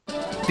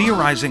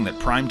Theorizing that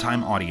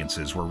primetime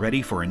audiences were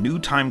ready for a new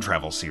time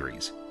travel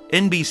series,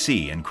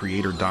 NBC and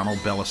creator Donald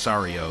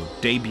Bellisario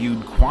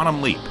debuted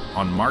Quantum Leap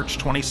on March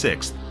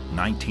 26,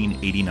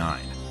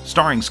 1989.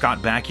 Starring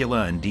Scott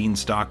Bakula and Dean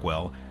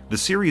Stockwell, the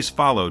series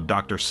followed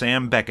Dr.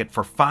 Sam Beckett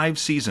for 5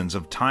 seasons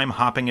of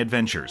time-hopping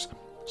adventures,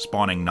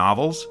 spawning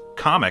novels,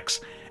 comics,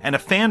 and a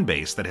fan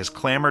base that has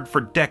clamored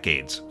for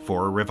decades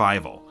for a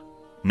revival.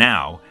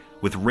 Now,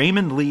 with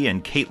Raymond Lee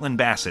and Caitlin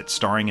Bassett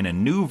starring in a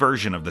new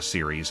version of the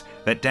series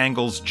that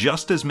dangles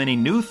just as many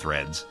new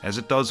threads as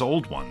it does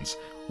old ones,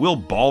 we'll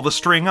ball the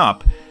string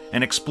up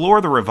and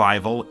explore the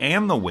revival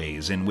and the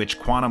ways in which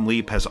Quantum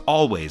Leap has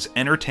always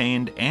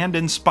entertained and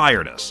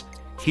inspired us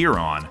here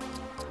on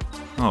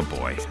Oh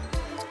Boy.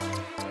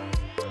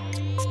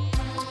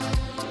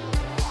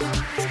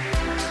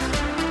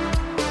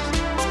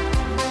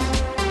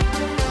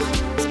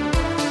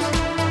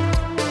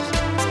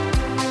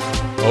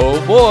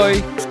 Oh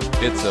boy,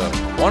 it's a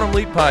Quantum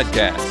Leap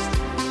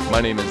podcast. My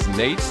name is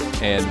Nate,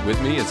 and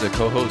with me is a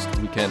co-host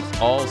we can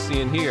all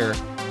see and hear.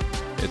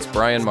 It's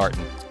Brian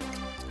Martin.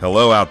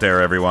 Hello out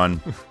there,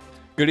 everyone.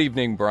 Good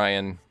evening,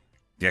 Brian.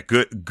 Yeah,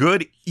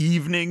 good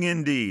evening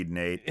indeed,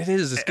 Nate. It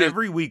is.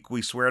 Every week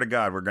we swear to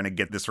God we're going to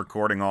get this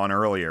recording on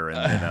earlier,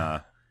 and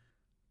then,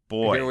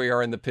 boy. Here we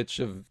are in the pitch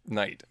of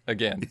night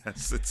again.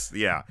 Yes,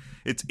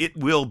 it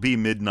will be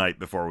midnight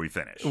before we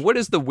finish. What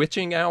is the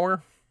witching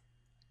hour?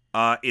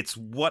 It's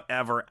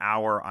whatever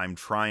hour I'm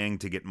trying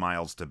to get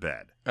Miles to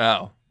bed.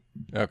 Oh,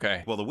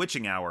 okay. Well, the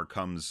witching hour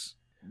comes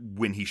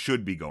when he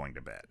should be going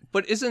to bed.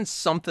 But isn't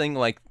something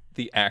like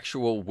the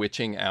actual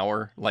witching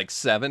hour like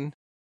 7?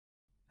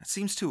 That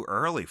seems too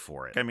early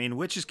for it. I mean,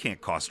 witches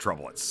can't cause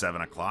trouble at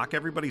 7 o'clock.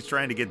 Everybody's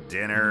trying to get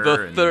dinner.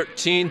 The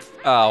 13th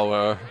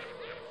hour.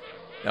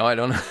 No, I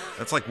don't know.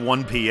 That's like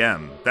 1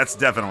 p.m. That's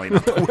definitely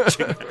not the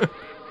witching hour.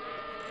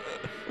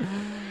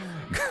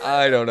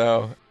 I don't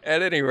know.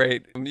 At any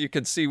rate, you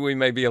can see we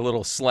may be a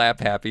little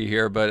slap happy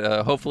here,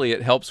 but hopefully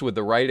it helps with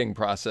the writing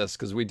process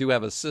because we do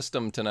have a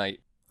system tonight.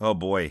 Oh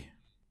boy.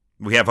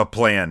 We have a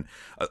plan.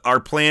 Our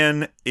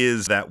plan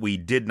is that we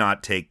did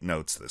not take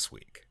notes this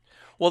week.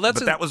 Well,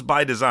 that was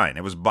by design.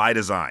 It was by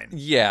design.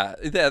 Yeah,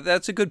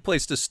 that's a good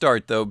place to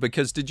start, though,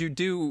 because did you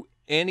do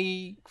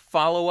any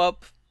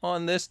follow-up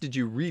on this? Did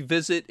you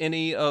revisit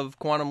any of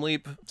Quantum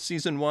Leap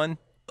Season 1?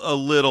 A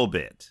little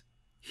bit,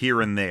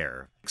 here and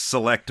there.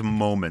 Select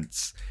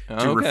moments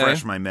to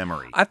refresh my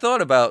memory. I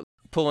thought about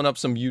pulling up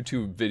some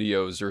YouTube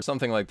videos or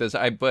something like this,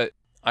 but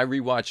I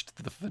rewatched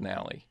the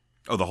finale.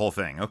 Oh, the whole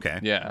thing. Okay.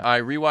 Yeah,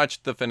 I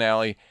rewatched the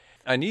finale.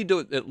 I need to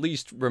at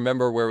least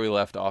remember where we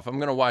left off. I'm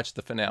going to watch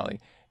the finale.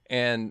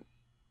 And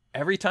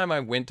every time I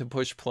went to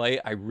push play,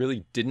 I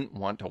really didn't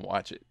want to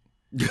watch it.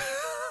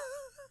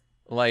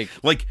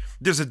 Like,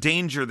 there's a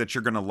danger that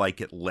you're going to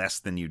like it less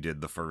than you did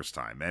the first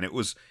time. And it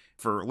was,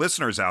 for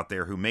listeners out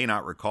there who may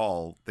not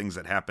recall things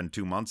that happened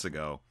 2 months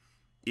ago,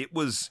 it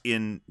was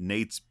in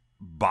Nate's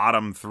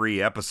bottom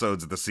 3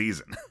 episodes of the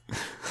season.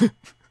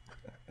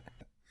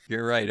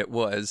 You're right, it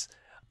was.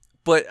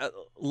 But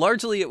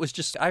largely it was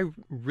just, I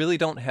really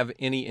don't have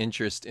any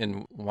interest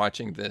in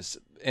watching this.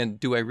 And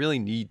do I really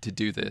need to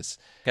do this?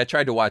 I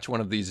tried to watch one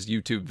of these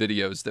YouTube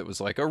videos that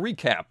was like a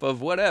recap of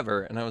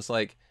whatever. And I was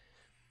like,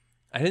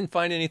 I didn't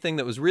find anything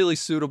that was really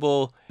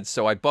suitable.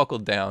 So I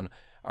buckled down.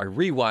 I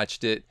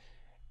rewatched it.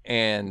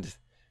 And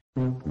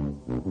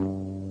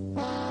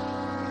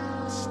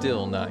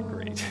still not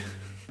great.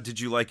 Did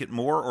you like it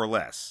more or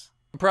less?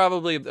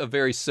 Probably a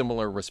very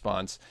similar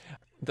response.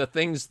 The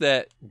things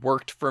that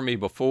worked for me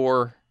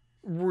before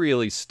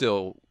really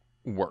still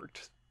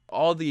worked.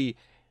 All the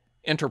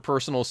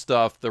interpersonal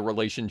stuff, the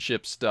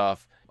relationship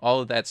stuff, all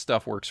of that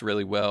stuff works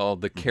really well.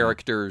 The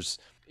characters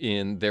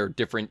in their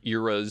different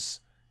eras,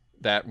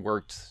 that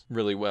worked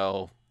really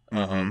well.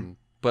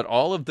 But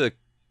all of the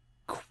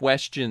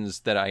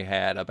questions that I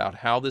had about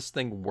how this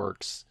thing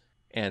works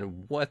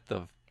and what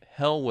the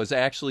hell was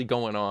actually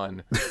going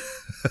on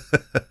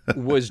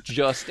was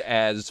just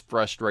as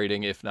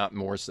frustrating, if not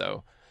more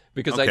so.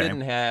 Because I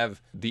didn't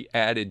have the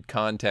added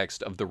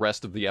context of the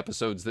rest of the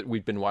episodes that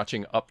we'd been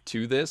watching up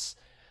to this.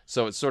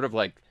 So it's sort of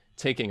like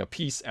taking a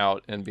piece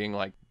out and being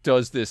like,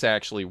 does this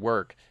actually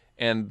work?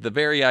 And the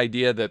very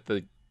idea that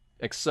the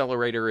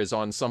accelerator is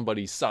on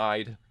somebody's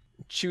side,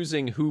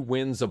 choosing who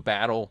wins a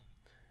battle,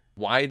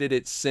 why did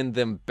it send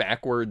them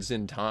backwards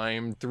in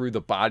time through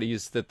the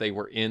bodies that they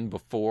were in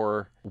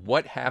before?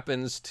 What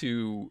happens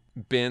to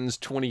Ben's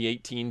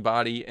 2018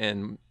 body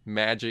and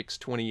Magic's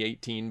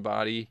 2018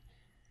 body?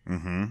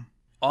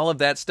 All of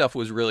that stuff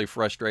was really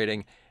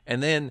frustrating.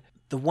 And then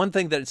the one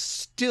thing that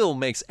still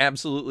makes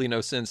absolutely no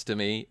sense to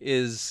me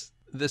is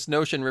this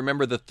notion,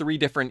 remember the 3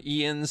 different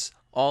Ians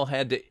all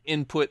had to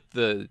input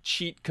the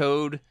cheat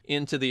code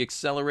into the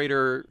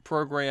accelerator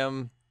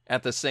program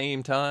at the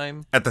same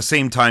time? At the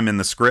same time in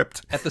the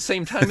script? At the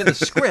same time in the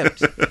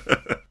script.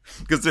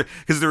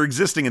 Because they're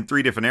existing in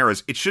 3 different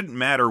eras. It shouldn't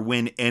matter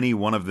when any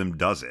one of them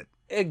does it.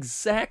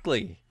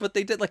 Exactly. But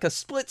they did like a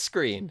split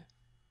screen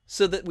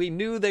so that we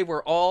knew they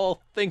were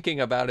all thinking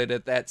about it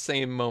at that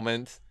same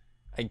moment,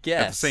 I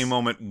guess. At the same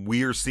moment,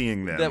 we're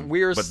seeing them,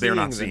 but they're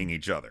not seeing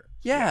each other.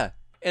 Yeah.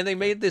 And they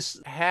made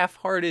this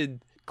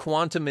half-hearted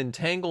quantum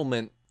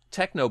entanglement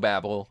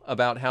technobabble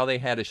about how they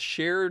had a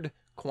shared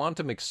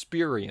quantum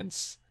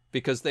experience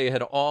because they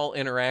had all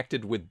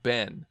interacted with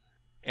Ben,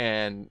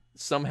 and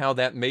somehow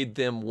that made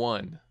them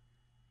one.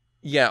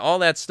 Yeah, all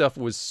that stuff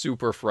was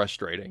super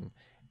frustrating.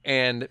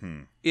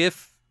 And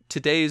if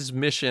today's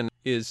mission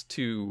is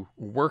to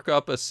work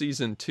up a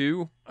season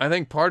 2, I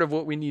think part of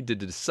what we need to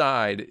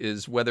decide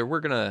is whether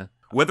we're going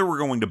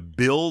to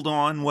build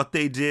on what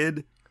they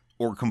did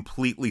or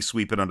completely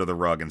sweep it under the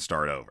rug and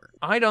start over.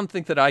 I don't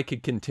think that I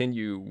could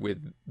continue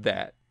with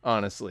that,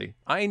 honestly.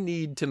 I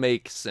need to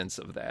make sense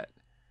of that.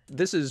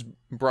 This is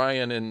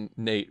Brian and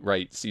Nate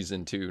write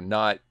season 2,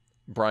 not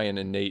Brian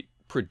and Nate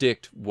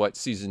predict what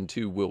season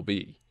 2 will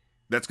be.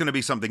 That's going to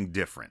be something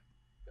different.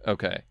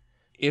 Okay.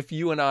 If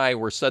you and I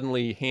were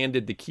suddenly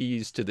handed the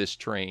keys to this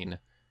train,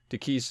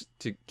 keys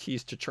to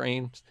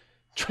trains?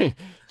 Trains.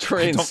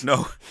 I don't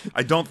know.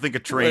 I don't think a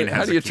train has a key.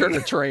 How do you turn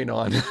a train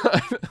on?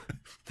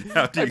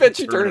 I bet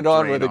you turn it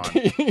on with a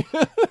key.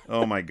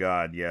 Oh my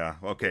God, yeah.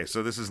 Okay,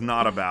 so this is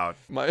not about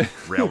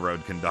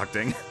railroad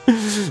conducting.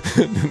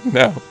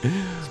 No.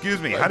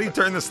 Excuse me, how do you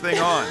turn this thing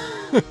on?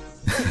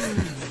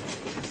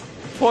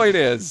 Point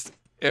is,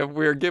 if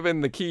we're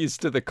given the keys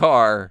to the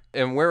car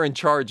and we're in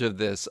charge of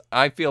this,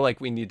 I feel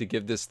like we need to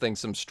give this thing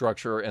some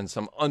structure and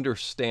some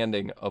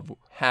understanding of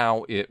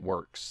how it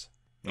works.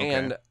 Okay.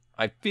 And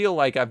I feel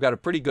like I've got a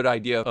pretty good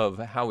idea of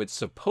how it's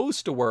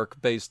supposed to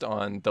work based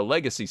on the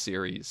Legacy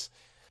series.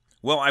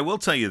 Well, I will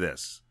tell you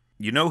this.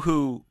 You know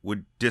who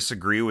would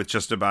disagree with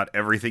just about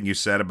everything you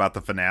said about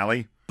the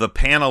finale? The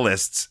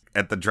panelists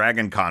at the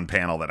DragonCon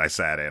panel that I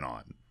sat in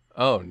on.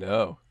 Oh,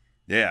 no.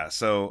 Yeah,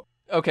 so...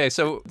 Okay,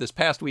 so this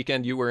past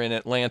weekend you were in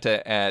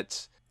Atlanta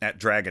at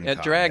DragonCon. At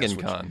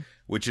DragonCon. Yes,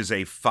 which is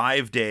a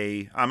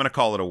 5-day, I'm going to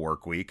call it a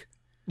work week,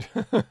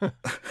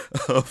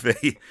 of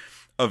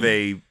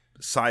a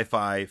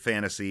sci-fi,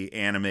 fantasy,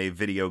 anime,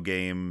 video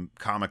game,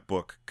 comic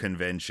book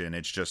convention.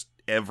 It's just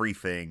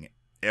everything,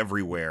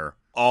 everywhere,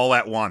 all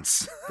at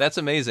once. That's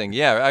amazing.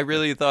 Yeah, I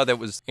really thought that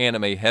was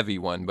anime heavy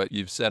one, but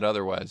you've said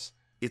otherwise.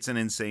 It's an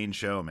insane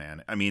show,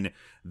 man. I mean,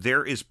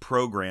 there is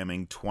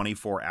programming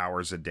 24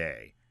 hours a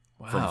day.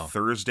 Wow. From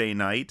Thursday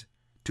night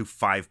to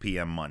 5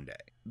 p.m. Monday.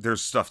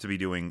 There's stuff to be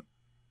doing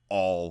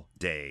all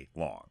day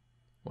long.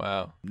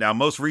 Wow. Now,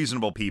 most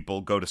reasonable people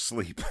go to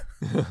sleep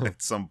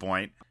at some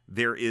point.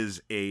 There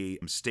is a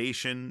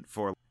station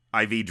for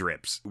IV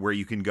drips where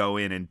you can go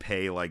in and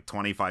pay like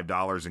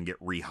 $25 and get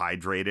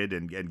rehydrated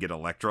and get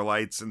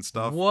electrolytes and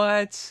stuff.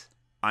 What?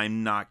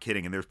 I'm not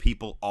kidding. And there's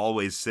people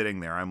always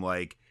sitting there. I'm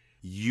like,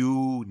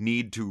 you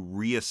need to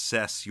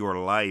reassess your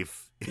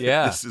life.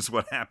 Yeah. This is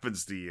what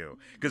happens to you.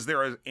 Because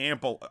there are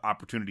ample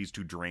opportunities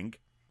to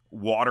drink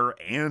water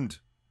and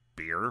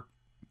beer,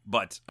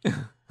 but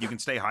you can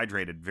stay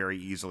hydrated very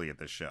easily at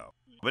this show.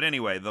 But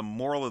anyway, the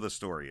moral of the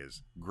story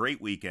is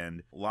great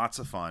weekend, lots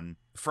of fun.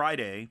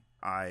 Friday,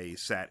 I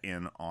sat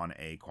in on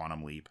a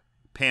Quantum Leap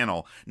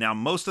panel. Now,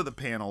 most of the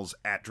panels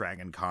at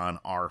DragonCon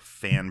are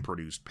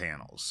fan-produced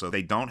panels, so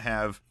they don't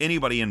have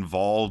anybody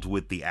involved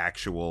with the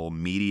actual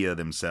media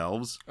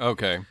themselves.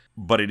 Okay.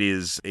 But it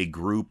is a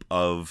group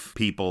of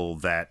people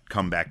that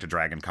come back to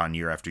DragonCon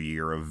year after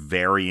year of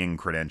varying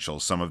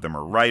credentials. Some of them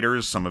are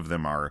writers, some of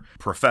them are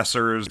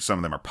professors, some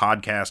of them are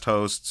podcast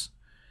hosts.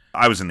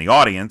 I was in the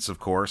audience, of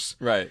course.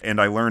 Right. And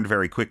I learned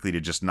very quickly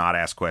to just not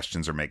ask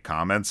questions or make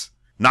comments.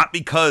 Not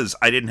because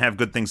I didn't have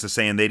good things to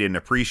say and they didn't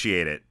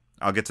appreciate it.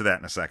 I'll get to that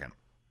in a second.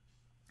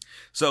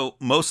 So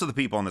most of the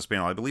people on this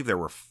panel, I believe there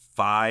were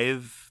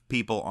 5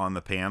 people on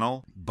the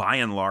panel. By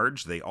and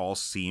large, they all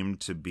seemed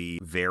to be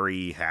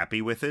very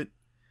happy with it.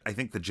 I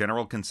think the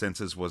general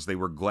consensus was they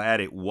were glad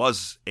it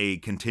was a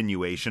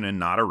continuation and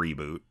not a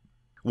reboot.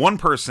 One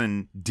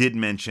person did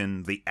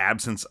mention the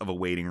absence of a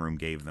waiting room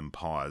gave them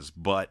pause,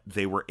 but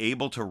they were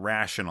able to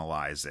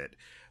rationalize it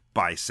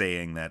by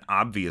saying that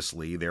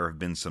obviously there have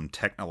been some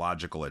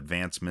technological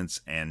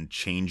advancements and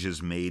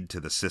changes made to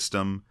the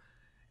system,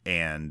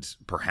 and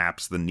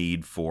perhaps the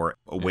need for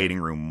a waiting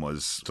room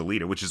was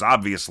deleted, which is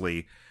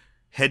obviously,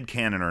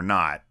 headcanon or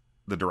not,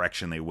 the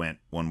direction they went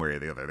one way or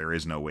the other. There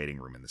is no waiting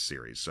room in the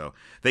series. So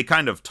they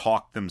kind of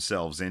talked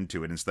themselves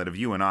into it instead of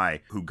you and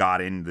I, who got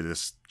into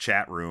this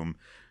chat room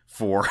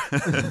for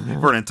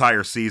an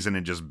entire season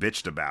and just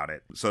bitched about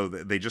it. So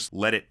they just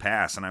let it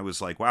pass. And I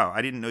was like, wow,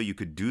 I didn't know you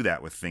could do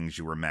that with things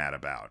you were mad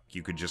about.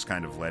 You could just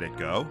kind of let it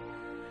go.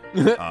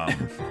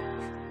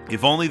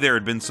 If only there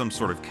had been some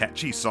sort of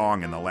catchy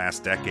song in the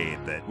last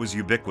decade that was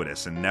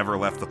ubiquitous and never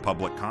left the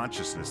public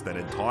consciousness that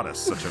had taught us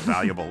such a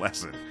valuable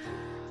lesson.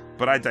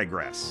 But I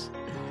digress.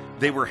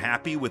 They were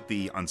happy with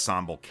the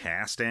ensemble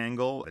cast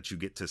angle, that you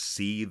get to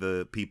see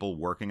the people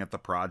working at the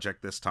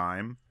project this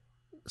time.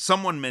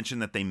 Someone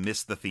mentioned that they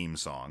missed the theme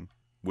song,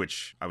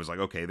 which I was like,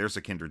 okay, there's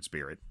a kindred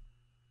spirit.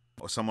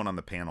 Someone on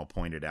the panel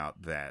pointed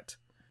out that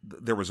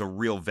there was a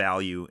real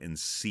value in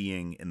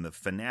seeing in the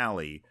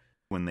finale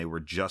when they were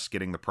just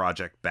getting the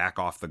project back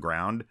off the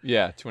ground.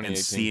 Yeah, 2018. And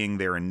seeing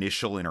their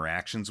initial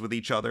interactions with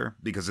each other.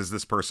 Because as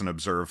this person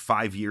observed,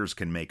 5 years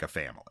can make a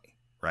family,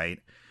 right?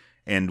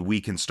 And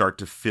we can start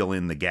to fill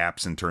in the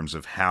gaps in terms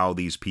of how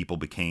these people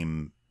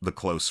became the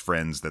close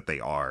friends that they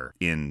are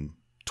in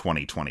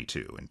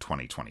 2022 and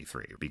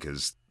 2023.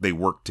 Because they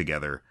worked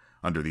together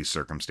under these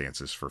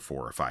circumstances for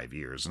 4 or 5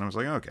 years. And I was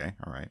like, okay,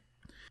 all right.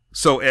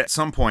 So at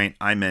some point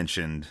I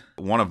mentioned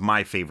one of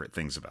my favorite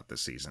things about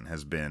this season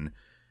has been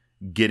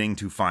getting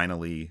to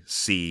finally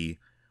see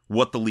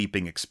what the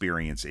leaping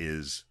experience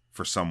is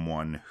for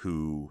someone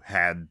who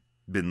had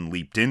been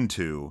leaped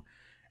into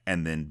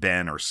and then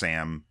Ben or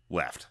Sam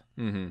left.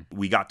 Mm-hmm.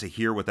 We got to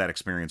hear what that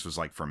experience was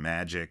like for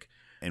Magic,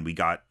 and we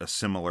got a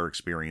similar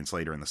experience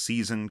later in the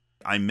season.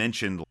 I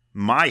mentioned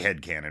my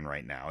headcanon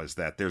right now is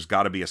that there's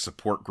got to be a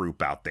support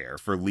group out there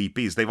for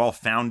leapees. They've all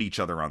found each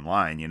other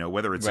online, you know,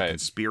 whether it's a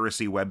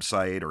conspiracy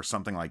website or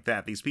something like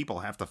that. These people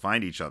have to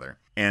find each other.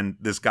 And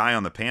this guy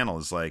on the panel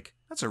is like,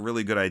 that's a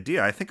really good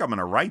idea. I think I'm going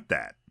to write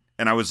that.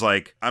 And I was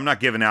like, I'm not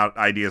giving out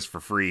ideas for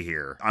free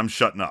here. I'm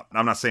shutting up.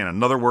 I'm not saying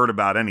another word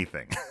about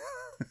anything.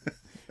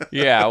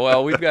 Yeah,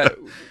 well,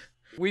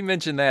 we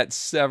mentioned that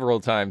several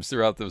times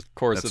throughout the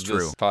course of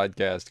this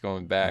podcast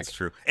going back. That's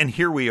true. And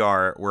here we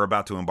are. We're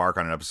about to embark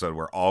on an episode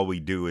where all we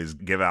do is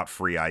give out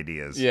free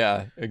ideas.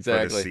 Yeah,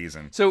 exactly. For this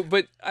season. So,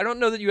 but I don't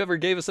know that you ever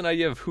gave us an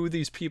idea of who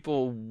these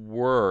people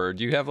were.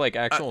 Do you have like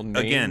actual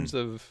names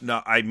of?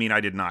 No, I mean,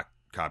 I did not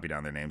copy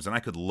down their names, and I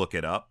could look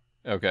it up.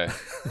 Okay.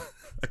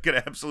 I could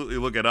absolutely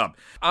look it up.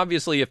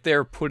 Obviously, if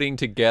they're putting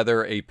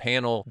together a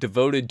panel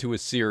devoted to a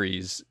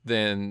series,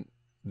 then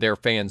they're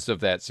fans of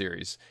that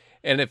series.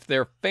 And if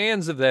they're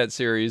fans of that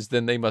series,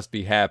 then they must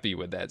be happy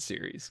with that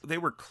series. They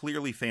were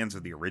clearly fans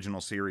of the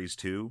original series,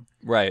 too.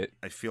 Right.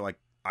 I feel like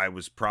I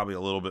was probably a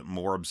little bit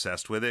more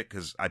obsessed with it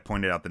because I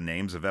pointed out the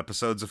names of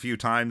episodes a few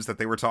times that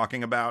they were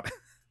talking about.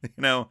 You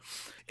know?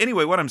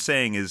 Anyway, what I'm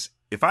saying is,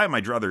 if I have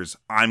my druthers,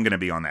 I'm going to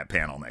be on that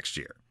panel next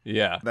year.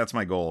 Yeah. That's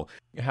my goal.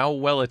 How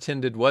well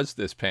attended was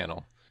this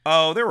panel?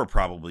 Oh, there were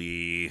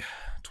probably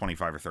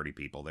 25 or 30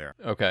 people there.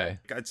 Okay.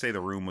 I'd say the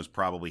room was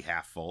probably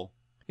half full.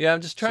 Yeah,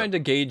 I'm just trying to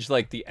gauge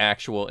like the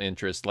actual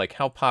interest, like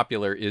how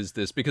popular is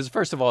this? Because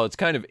first of all, it's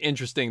kind of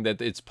interesting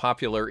that it's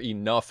popular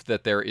enough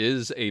that there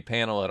is a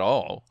panel at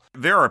all.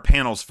 There are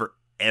panels for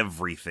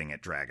everything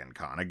at Dragon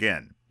Con,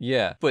 again.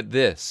 Yeah, but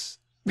this...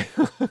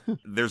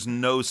 There's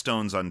no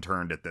stones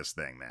unturned at this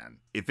thing, man.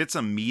 If it's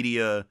a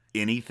media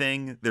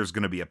anything, there's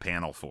going to be a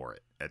panel for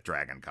it at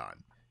Dragon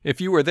Con.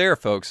 If you were there,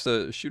 folks,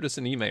 shoot us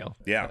an email.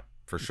 Yeah,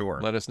 for sure.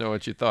 Let us know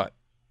what you thought.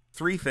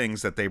 3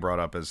 things that they brought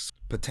up as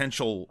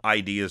potential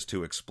ideas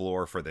to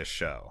explore for this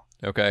show.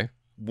 Okay.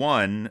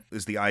 1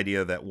 is the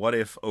idea that what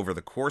if over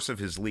the course of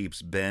his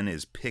leaps, Ben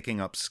is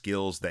picking up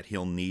skills that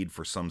he'll need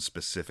for some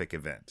specific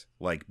event,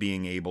 like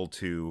being able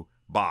to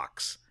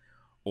box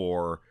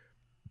or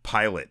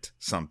pilot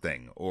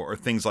something or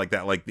things like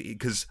that. Like,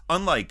 because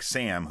unlike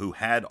Sam, who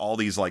had all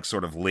these like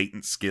sort of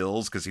latent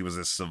skills because he was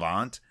a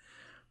savant,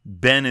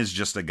 Ben is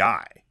just a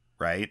guy.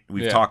 Right?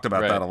 We've talked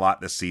about that a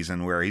lot this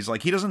season where he's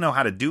like, he doesn't know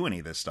how to do any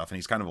of this stuff and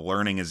he's kind of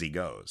learning as he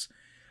goes.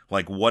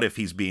 Like, what if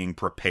he's being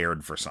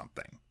prepared for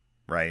something?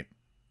 Right?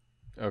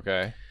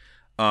 Okay.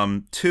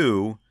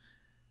 2,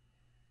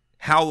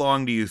 how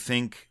long do you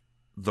think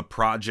the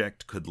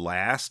project could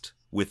last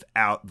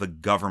without the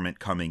government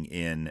coming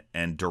in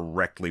and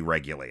directly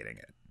regulating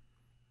it?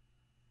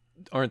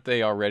 Aren't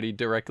they already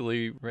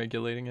directly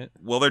regulating it?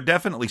 Well, they're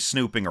definitely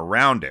snooping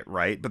around it,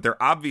 right? But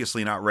they're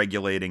obviously not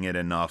regulating it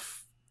enough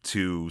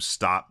to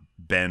stop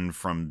Ben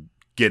from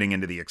getting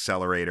into the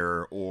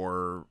accelerator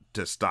or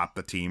to stop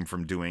the team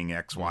from doing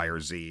X, Y,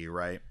 or Z,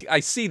 right? I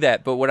see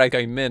that, but what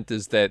I meant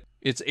is that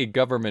it's a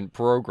government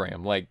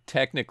program. Like,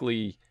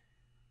 technically,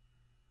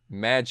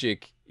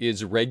 Magic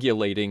is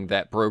regulating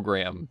that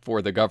program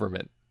for the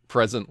government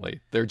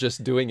presently. They're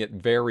just doing it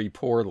very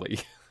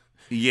poorly.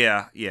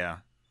 Yeah.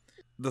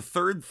 The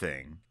 3rd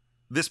thing,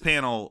 this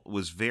panel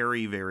was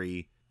very,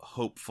 very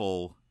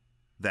hopeful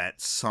that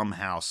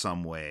somehow,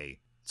 some way,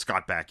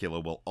 Scott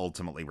Bakula will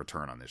ultimately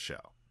return on this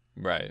show.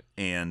 Right.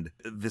 And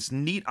this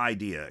neat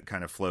idea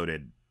kind of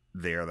floated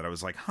there that I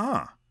was like,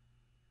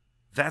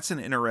 that's an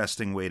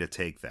interesting way to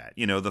take that.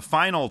 You know, the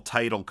final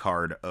title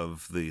card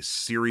of the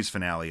series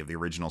finale of the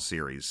original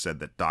series said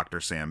that Dr.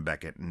 Sam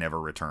Beckett never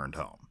returned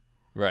home.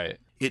 Right.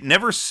 It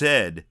never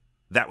said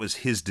that was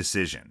his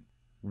decision.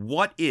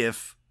 What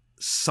if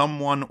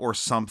someone or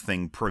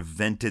something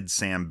prevented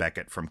Sam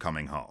Beckett from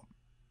coming home?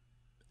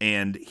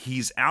 And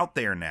he's out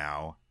there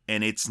now,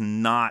 and it's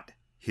not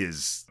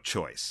his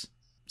choice.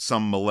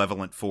 Some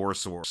malevolent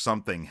force or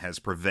something has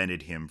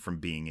prevented him from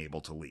being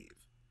able to leave.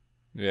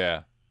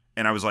 Yeah.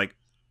 And I was like,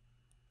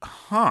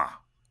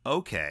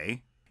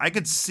 okay. I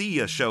could see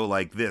a show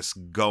like this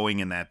going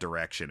in that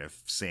direction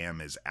if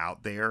Sam is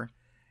out there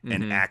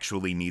and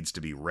actually needs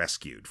to be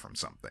rescued from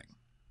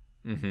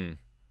something.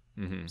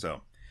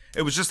 So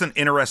it was just an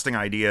interesting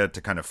idea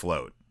to kind of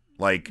float.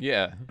 Like,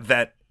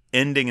 that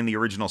ending in the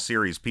original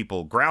series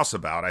people grouse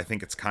about. I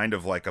think it's kind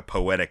of like a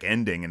poetic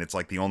ending, and it's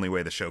like the only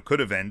way the show could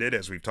have ended,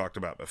 as we've talked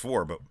about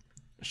before. But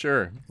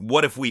sure,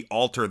 what if we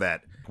alter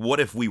that? What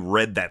if we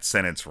read that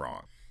sentence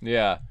wrong?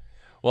 Yeah.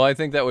 Well, I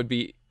think that would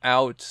be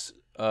out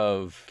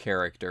of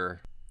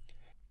character.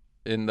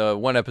 In the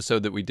one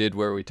episode that we did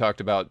where we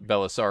talked about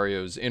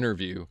Belisario's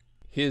interview,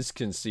 his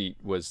conceit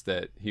was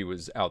that he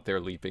was out there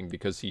leaping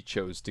because he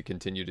chose to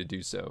continue to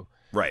do so.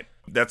 Right.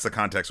 That's the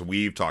context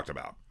we've talked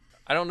about.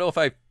 I don't know if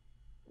I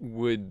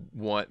would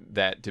want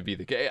that to be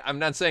the case. I'm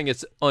not saying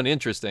it's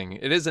uninteresting.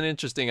 It is an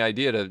interesting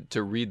idea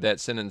to read that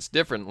sentence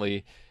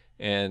differently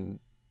and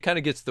kind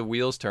of gets the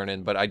wheels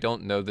turning, but I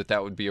don't know that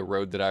that would be a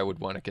road that I would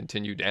want to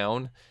continue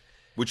down.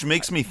 Which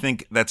makes me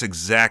think that's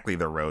exactly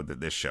the road that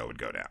this show would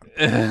go down.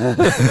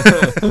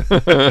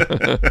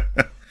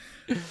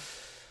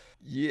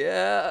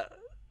 Yeah.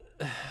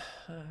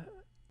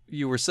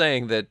 You were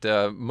saying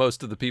that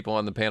most of the people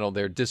on the panel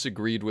there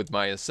disagreed with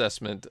my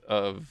assessment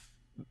of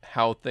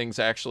how things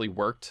actually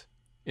worked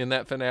in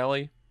that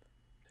finale.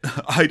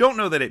 I don't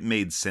know that it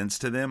made sense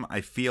to them.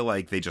 I feel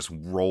like they just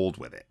rolled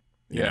with it.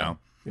 You know?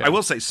 Yeah. I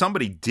will say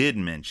somebody did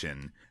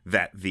mention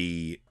that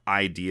the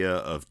idea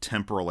of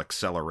temporal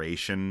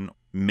acceleration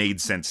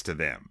made sense to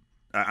them.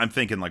 I'm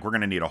thinking like we're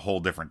going to need a whole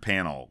different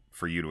panel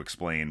for you to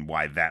explain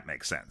why that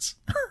makes sense.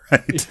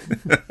 Right?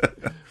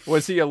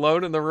 Was he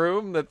alone in the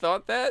room that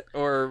thought that?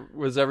 Or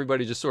was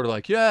everybody just sort of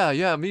like,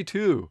 yeah, me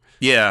too?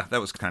 Yeah,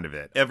 that was kind of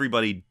it.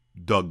 Everybody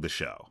dug the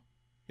show.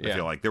 Yeah. I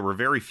feel like there were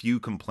very few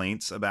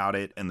complaints about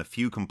it, and the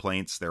few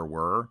complaints there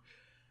were,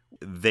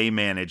 they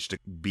managed to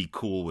be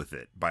cool with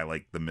it by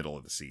like the middle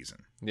of the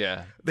season.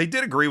 Yeah. They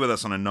did agree with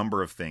us on a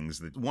number of things.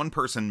 That one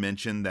person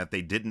mentioned that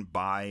they didn't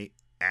buy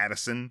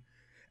Addison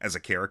as a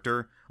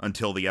character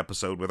until the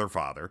episode with her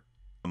father,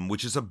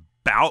 which is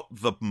about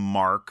the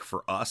mark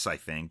for us, I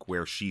think,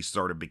 where she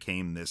sort of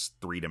became this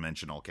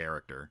three-dimensional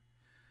character.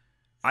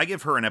 I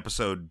give her an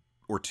episode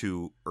or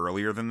two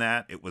earlier than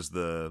that. It was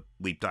the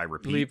Leap, Die,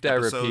 Repeat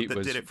episode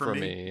that did it for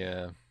me.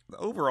 Yeah.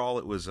 Overall,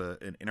 it was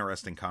an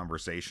interesting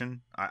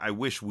conversation. I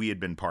wish we had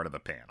been part of the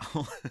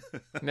panel.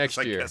 Next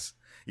year. Guess.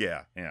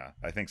 Yeah,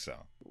 I think so.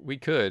 We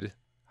could.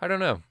 I don't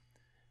know.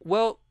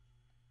 Well,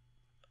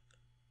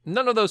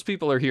 none of those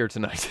people are here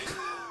tonight.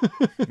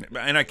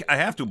 And I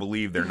have to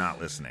believe they're not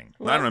listening.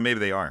 Well, I don't know. Maybe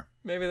they are.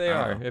 Maybe they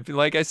are. If,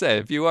 like I said,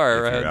 if you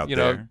are, you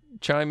know,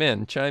 chime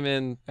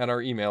in at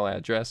our email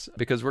address,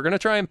 because we're going to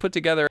try and put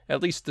together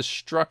at least the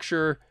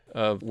structure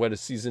of what a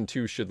season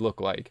 2 should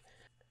look like.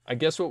 I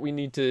guess what we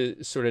need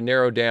to sort of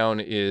narrow down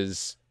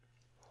is,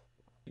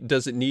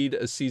 does it need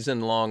a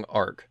season-long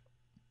arc?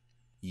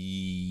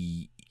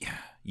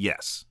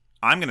 Yes.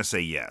 I'm going to say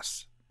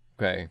yes.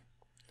 Okay.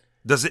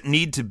 Does it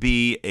need to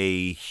be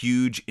a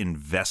huge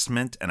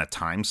investment and a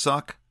time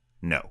suck?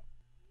 No.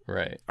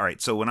 Right. All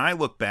right. So when I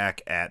look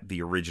back at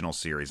the original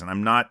series,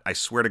 and I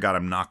swear to God,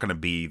 I'm not going to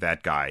be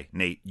that guy.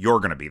 Nate, you're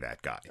going to be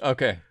that guy.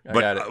 Okay. I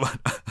got it.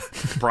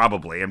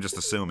 Probably. I'm just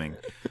assuming.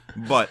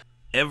 But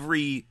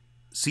every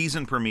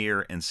season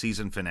premiere and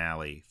season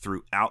finale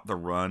throughout the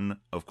run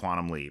of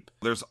Quantum Leap,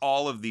 there's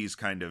all of these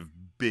kind of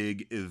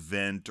big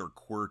event or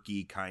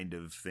quirky kind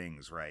of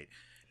things, right?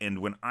 And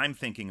when I'm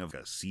thinking of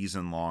a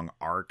season-long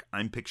arc,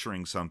 I'm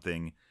picturing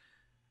something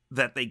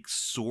that they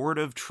sort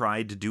of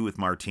tried to do with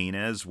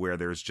Martinez, where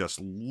there's just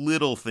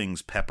little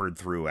things peppered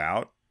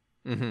throughout.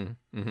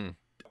 Mm-hmm. Mm-hmm.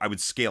 I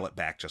would scale it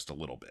back just a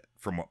little bit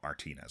from what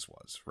Martinez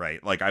was,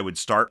 right? Like I would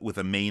start with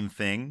a main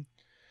thing,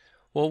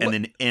 and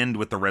then end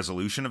with the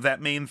resolution of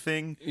that main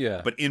thing.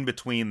 Yeah. But in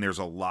between, there's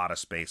a lot of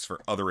space for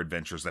other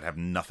adventures that have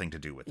nothing to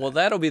do with it. Well,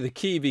 that'll be the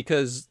key,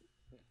 because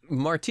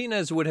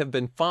Martinez would have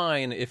been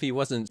fine if he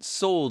wasn't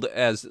sold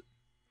as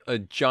a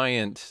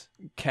giant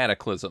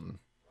cataclysm,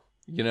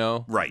 you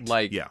know? Right.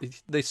 Like, yeah.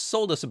 They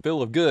sold us a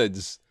bill of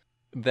goods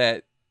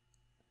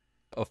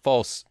a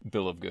false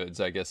bill of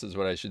goods, I guess is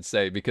what I should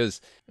say, because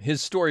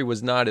his story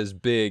was not as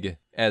big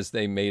as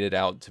they made it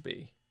out to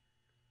be,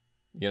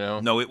 you know?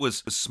 No, it was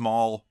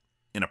small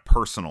in a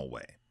personal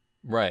way.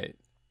 Right.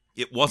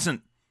 It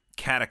wasn't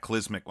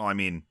cataclysmic. Well, I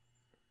mean,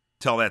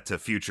 tell that to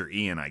future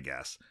Ian, I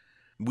guess.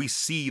 We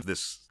see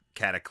this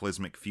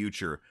cataclysmic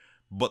future,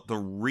 but the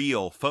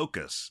real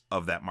focus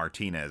of that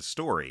Martinez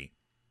story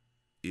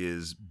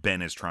is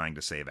Ben is trying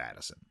to save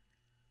Addison.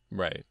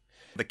 Right.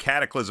 The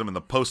cataclysm and the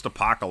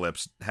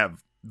post-apocalypse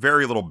have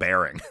very little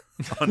bearing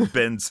on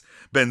Ben's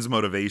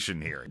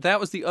motivation here. That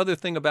was the other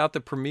thing about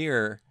the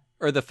premiere,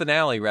 or the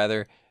finale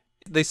rather.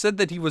 They said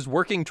that he was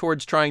working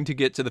towards trying to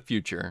get to the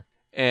future,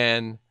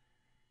 and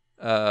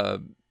what's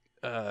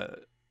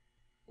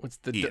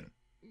the Ian?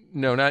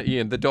 No, not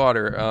Ian. The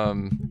daughter,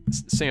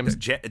 Sam's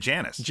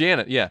Janice.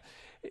 Janet, yeah.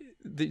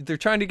 They're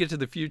trying to get to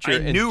the future.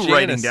 I knew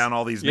writing down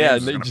all these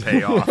names was going to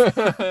pay off.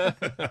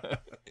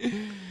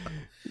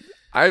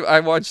 I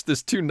watched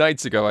this 2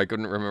 nights ago. I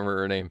couldn't remember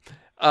her name.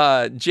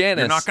 Janice.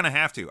 You're not going to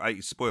have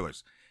to.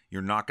 Spoilers.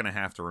 You're not going to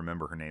have to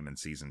remember her name in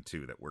season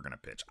 2 that we're going to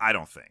pitch. I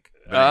don't think.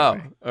 But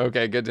anyway,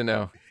 okay. Good to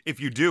know. If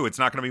you do, it's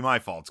not going to be my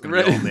fault. It's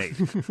going to be all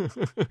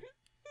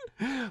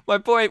Nate. My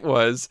point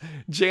was,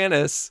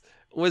 Janice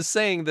was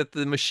saying that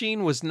the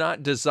machine was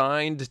not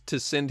designed to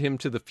send him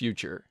to the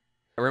future.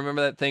 I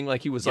remember that thing,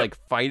 like he was like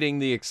fighting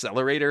the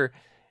accelerator,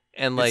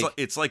 and like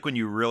it's like when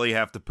you really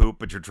have to poop,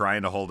 but you're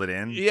trying to hold it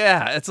in.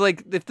 Yeah, it's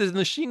like if the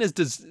machine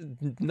is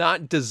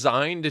not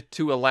designed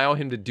to allow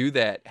him to do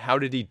that, how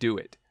did he do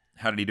it?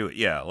 How did he do it?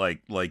 Yeah,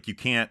 like you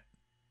can't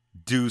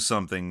do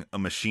something a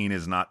machine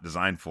is not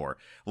designed for.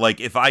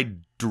 Like if I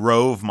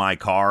drove my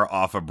car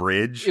off a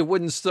bridge, it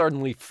wouldn't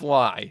suddenly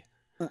fly.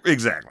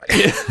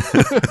 Exactly.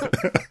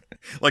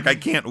 Like I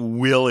can't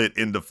will it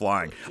into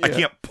flying. Yeah. I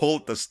can't pull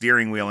at the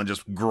steering wheel and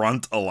just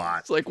grunt a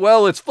lot. It's like,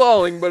 well, it's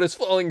falling, but it's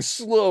falling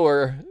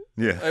slower.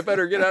 Yeah. I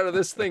better get out of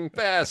this thing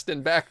fast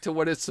and back to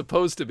what it's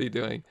supposed to be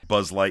doing.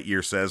 Buzz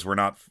Lightyear says we're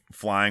not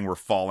flying, we're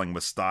falling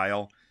with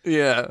style.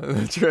 Yeah,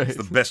 that's right. It's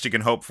the best you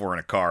can hope for in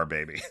a car,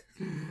 baby.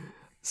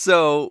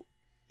 So,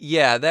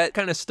 yeah, that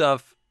kind of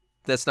stuff,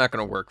 that's not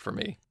going to work for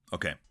me.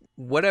 Okay.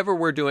 Whatever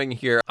we're doing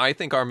here, I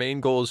think our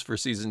main goals for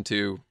season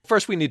 2,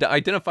 first we need to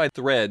identify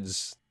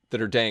threads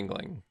that are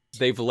dangling.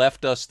 They've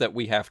left us that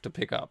we have to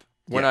pick up.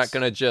 We're not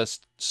going to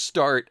just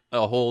start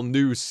a whole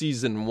new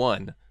season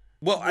 1.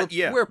 Well,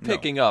 we're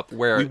picking up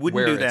where it's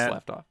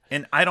left off.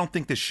 And I don't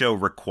think the show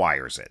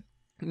requires it.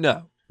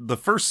 No. The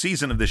first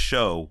season of the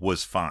show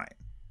was fine.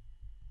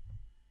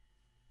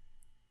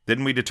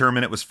 Didn't we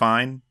determine it was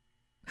fine?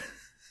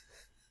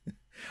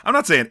 I'm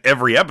not saying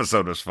every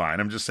episode was fine.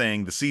 I'm just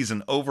saying the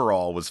season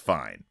overall was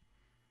fine.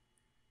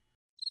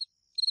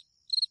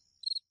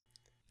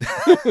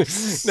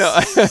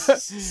 No.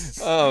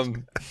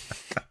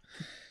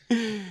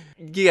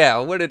 Yeah,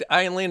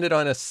 I landed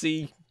on a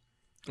C.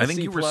 I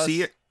think you were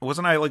C.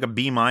 Wasn't I like a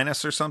B- or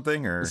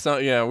something? Or so,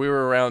 yeah, we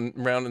were around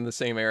in the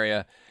same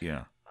area.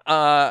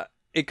 Yeah.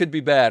 It could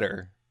be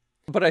better.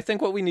 But I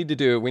think what we need to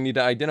do, we need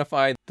to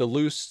identify the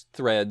loose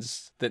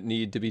threads that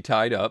need to be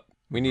tied up.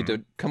 We need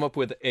to come up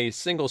with a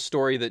single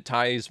story that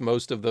ties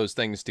most of those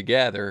things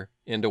together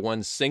into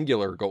one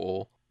singular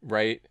goal,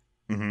 right?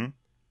 Mm-hmm.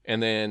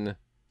 And then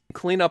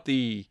clean up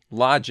the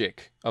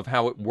logic of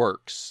how it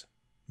works.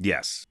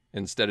 Yes.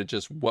 Instead of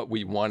just what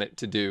we want it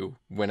to do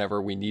whenever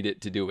we need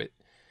it to do it.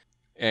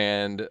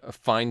 And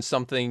find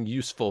something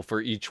useful for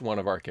each one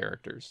of our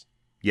characters.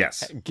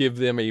 Yes. Give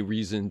them a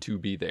reason to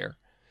be there.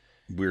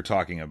 We're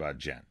talking about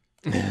Jen.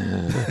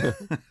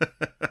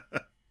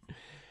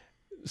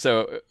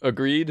 So,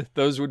 agreed?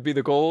 Those would be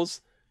the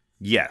goals?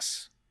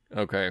 Yes.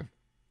 Okay.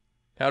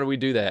 How do we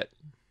do that?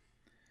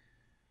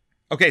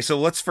 Okay, so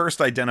let's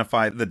first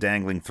identify the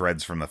dangling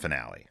threads from the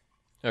finale.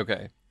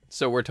 Okay.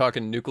 So we're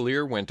talking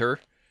nuclear winter.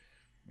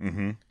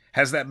 Mm-hmm.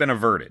 Has that been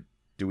averted?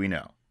 Do we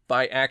know?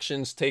 By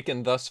actions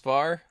taken thus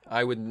far?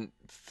 I wouldn't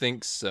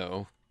think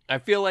so. I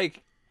feel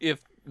like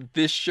if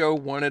this show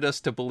wanted us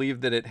to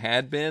believe that it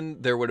had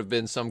been, there would have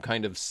been some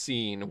kind of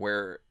scene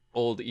where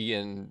old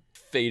Ian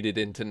faded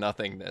into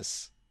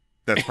nothingness.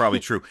 That's probably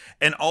true.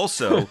 And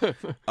also,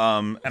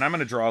 and I'm going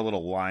to draw a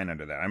little line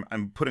under that.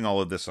 I'm putting all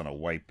of this on a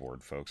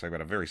whiteboard, folks. I've got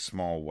a very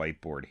small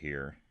whiteboard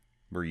here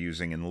we're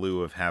using in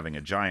lieu of having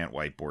a giant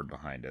whiteboard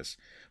behind us.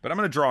 But I'm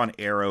going to draw an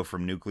arrow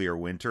from Nuclear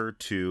Winter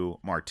to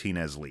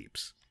Martinez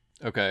Leaps.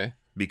 Okay.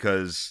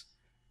 Because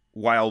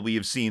while we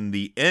have seen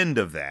the end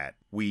of that,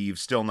 we've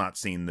still not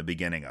seen the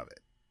beginning of it.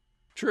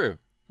 True.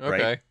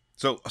 Okay. Right?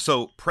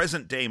 So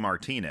present day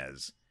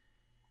Martinez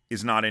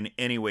is not in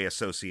any way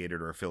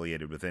associated or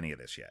affiliated with any of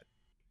this yet.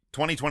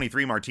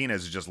 2023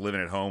 Martinez is just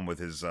living at home with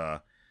his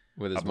abuela.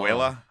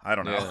 Mom. I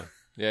don't know.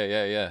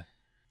 Yeah.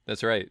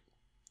 That's right.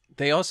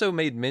 They also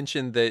made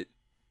mention that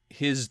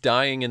his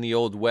dying in the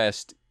Old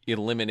West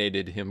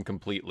eliminated him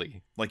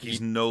completely. Like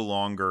he's no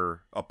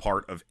longer a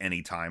part of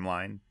any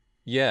timeline.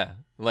 Yeah,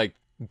 like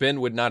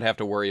Ben would not have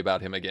to worry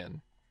about him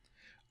again.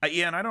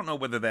 Yeah, and I don't know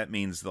whether that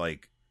means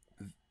like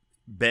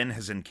Ben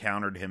has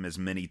encountered him as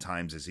many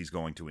times as he's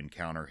going to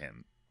encounter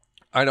him.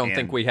 I don't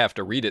think we have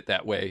to read it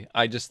that way.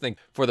 I just think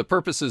for the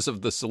purposes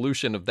of the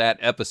solution of that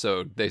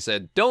episode, they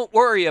said, don't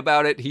worry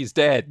about it, he's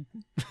dead.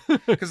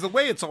 Because the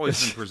way it's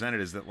always been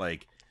presented is that,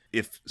 like,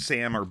 if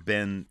Sam or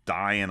Ben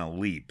die in a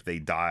leap, they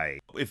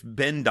die. If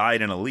Ben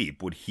died in a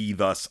leap, would he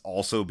thus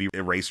also be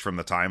erased from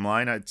the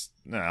timeline?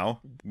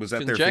 Was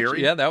that their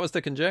theory? Yeah, that was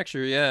the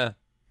conjecture, yeah.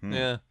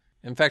 Yeah.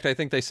 In fact, I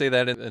think they say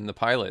that in the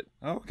pilot.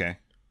 Oh, okay.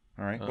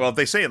 All right. Well, if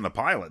they say it in the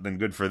pilot, then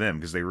good for them,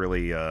 because they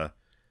really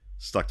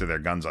stuck to their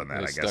guns on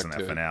that, I guess, in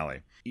that finale.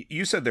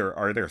 You said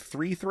are there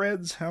 3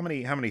 threads? How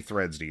many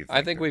threads do you think?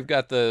 I think we've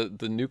got the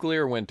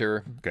nuclear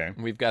winter. Okay.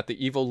 We've got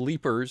the evil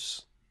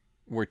leapers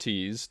were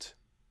teased.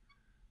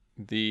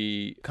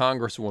 The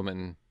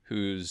congresswoman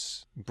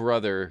whose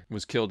brother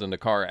was killed in a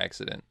car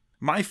accident.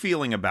 My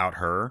feeling about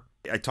her,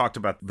 I talked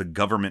about the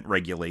government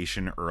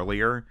regulation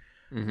earlier.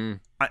 Mm-hmm.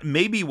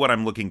 Maybe what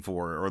I'm looking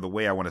for, or the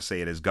way I want to say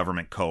it, is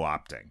government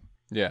co-opting.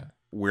 Yeah.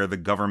 Where the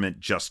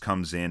government just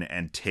comes in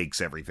and takes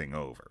everything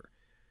over.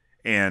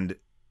 And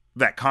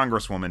that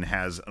congresswoman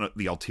has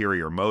the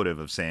ulterior motive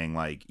of saying,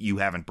 like, you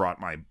haven't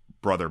brought my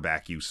brother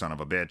back, you son of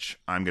a bitch.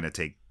 I'm going to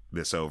take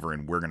this over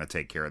and we're going to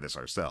take care of this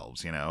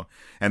ourselves, you know?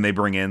 And they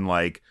bring in,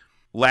 like,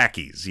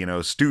 lackeys, you know,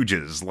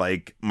 stooges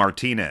like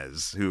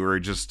Martinez, who are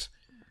just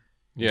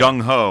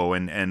gung ho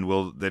and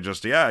will they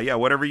just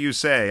whatever you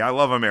say, I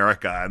love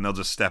America, and they'll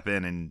just step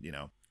in and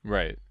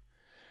Right.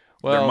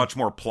 Well, they're much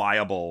more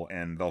pliable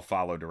and they'll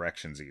follow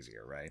directions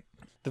easier, right?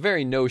 The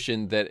very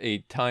notion that a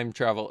time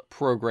travel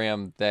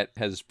program that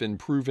has been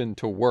proven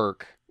to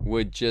work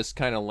would just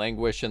kind of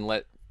languish and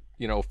let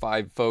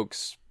 5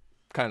 folks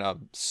kind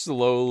of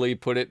slowly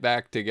put it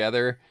back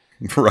together.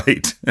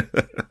 Right.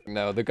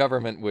 No, the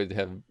government would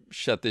have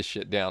shut this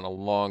shit down a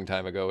long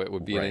time ago. It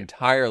would be an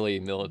entirely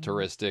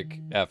militaristic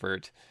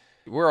effort.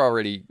 We're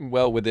already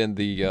well within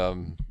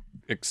the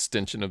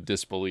extension of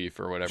disbelief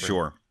or whatever.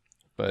 Sure.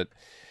 But,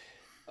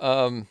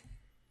 so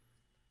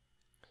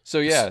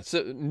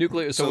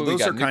nuclear. So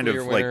those are kind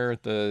of winter,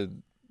 like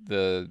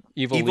the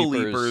evil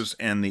leapers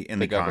and the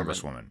government.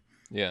 Congresswoman.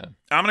 Yeah,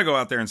 I'm gonna go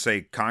out there and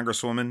say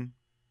Congresswoman.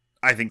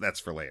 I think that's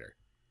for later.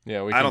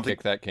 Yeah, we can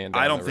kick that can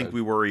down I don't the think road.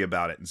 we worry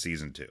about it in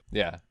season 2.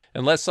 Yeah,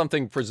 unless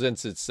something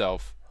presents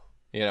itself,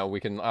 we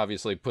can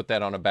obviously put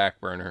that on a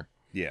back burner.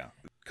 Yeah,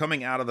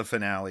 coming out of the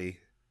finale,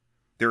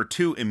 there are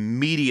 2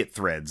 immediate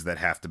threads that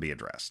have to be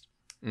addressed.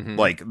 Mm-hmm.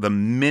 Like the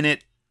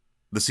minute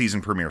the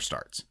season premiere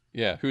starts.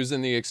 Yeah, who's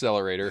in the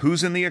accelerator?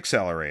 Who's in the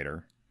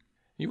accelerator?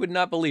 You would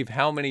not believe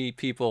how many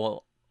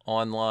people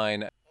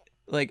online,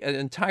 like an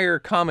entire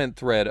comment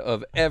thread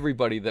of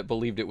everybody that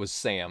believed it was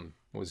Sam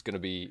was going to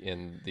be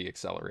in the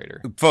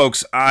accelerator.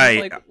 Folks,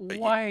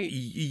 why?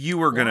 You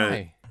were going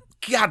to...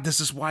 God,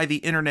 this is why the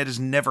internet is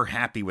never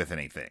happy with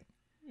anything.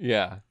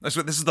 Yeah. This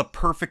is the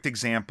perfect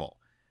example.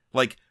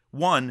 Like,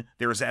 1,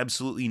 there is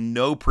absolutely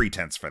no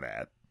pretense for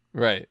that.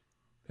 Right.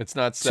 It's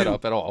not set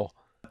up at all.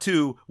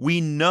 2,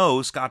 we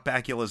know Scott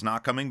Bakula is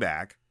not coming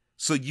back,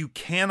 so you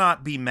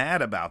cannot be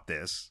mad about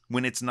this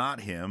when it's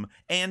not him,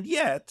 and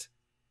yet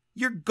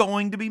you're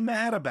going to be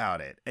mad about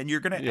it, and you're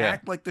going to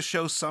act like the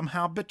show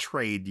somehow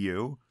betrayed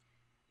you.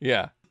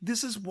 Yeah.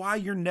 This is why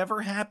you're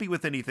never happy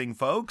with anything,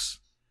 folks.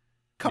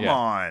 Come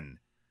on.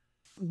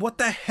 What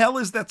the hell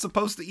is that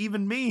supposed to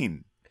even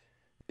mean?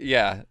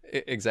 Yeah,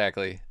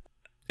 exactly.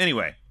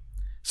 Anyway,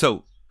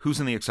 so who's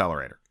in the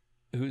accelerator?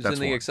 Who's in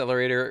the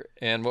accelerator,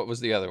 and what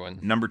was the other one?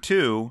 Number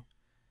 2,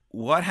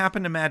 what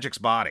happened to Magic's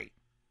body?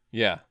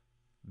 Yeah.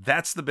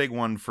 That's the big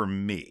one for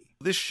me.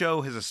 This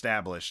show has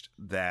established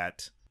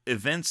that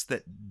events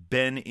that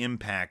Ben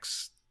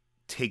impacts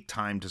take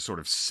time to sort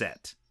of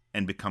set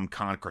and become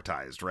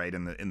concretized, right,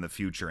 in the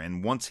future.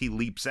 And once he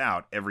leaps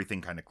out,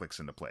 everything kind of clicks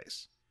into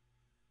place.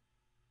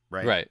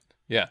 Right? Right,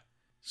 yeah.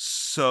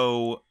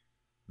 So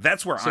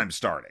that's where I'm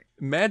starting.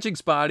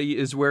 Magic's body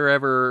is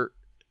wherever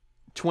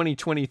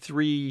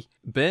 2023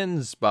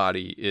 Ben's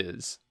body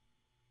is.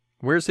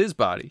 Where's his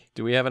body?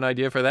 Do we have an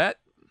idea for that?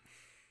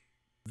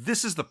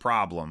 This is the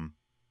problem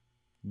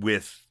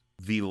with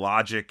the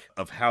logic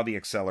of how the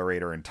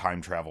accelerator and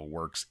time travel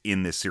works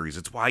in this series.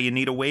 It's why you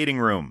need a waiting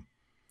room.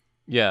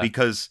 Yeah.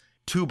 Because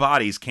 2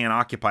 bodies can't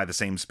occupy the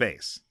same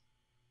space.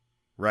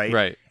 Right?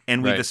 Right.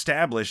 And we've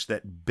established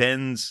that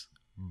Ben's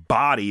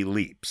body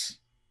leaps.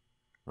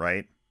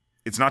 Right?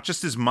 It's not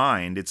just his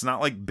mind. It's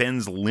not like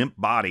Ben's limp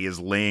body is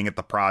laying at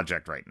the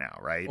project right now,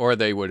 right? Or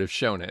they would have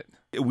shown it.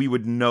 We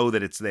would know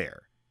that it's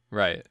there.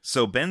 Right.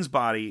 So Ben's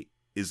body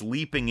is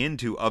leaping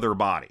into other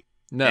body.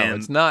 No,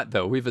 it's not,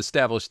 though. We've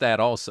established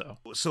that also.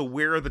 So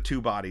where are the 2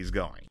 bodies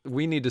going?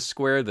 We need to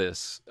square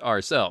this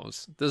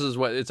ourselves.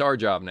 It's our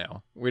job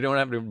now. We don't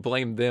have to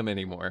blame them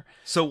anymore.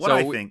 So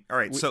I think, all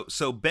right,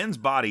 so Ben's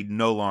body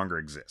no longer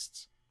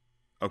exists.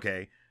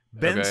 Okay?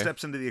 Ben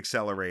steps into the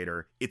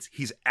accelerator.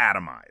 He's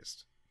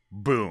atomized.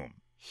 Boom.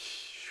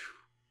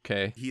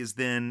 Okay. He is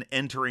then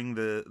entering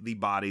the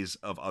bodies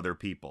of other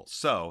people.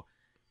 So,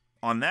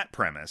 on that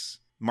premise,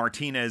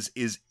 Martinez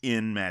is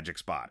in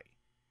Magic's body,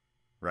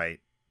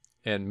 right?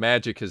 And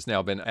Magic has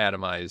now been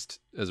atomized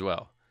as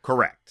well.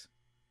 Correct.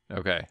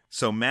 Okay.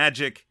 So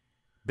Magic,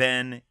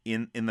 Ben,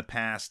 in the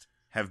past,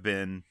 have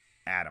been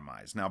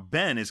atomized. Now,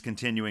 Ben is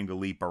continuing to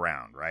leap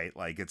around, right?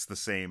 Like, it's the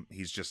same.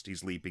 He's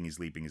leaping.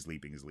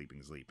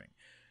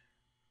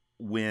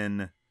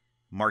 When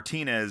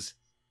Martinez,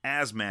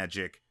 as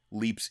Magic,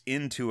 leaps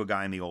into a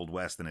guy in the Old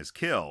West and is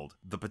killed,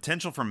 the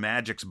potential for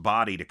Magic's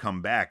body to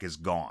come back is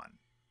gone,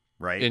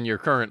 right? In your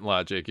current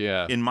logic,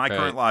 yeah. In my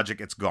current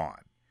logic, it's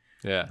gone.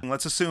 Yeah. And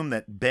let's assume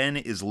that Ben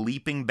is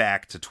leaping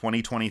back to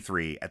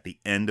 2023 at the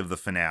end of the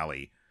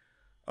finale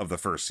of the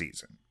first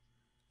season.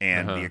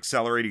 And the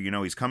accelerator,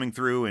 he's coming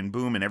through and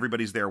boom, and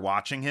everybody's there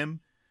watching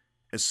him.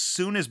 As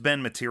soon as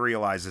Ben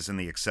materializes in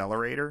the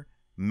accelerator,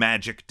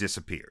 Magic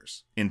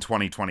disappears in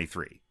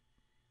 2023.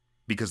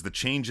 Because the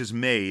changes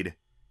made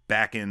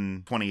back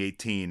in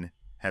 2018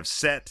 have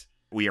set.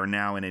 We are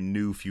now in a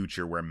new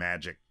future where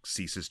Magic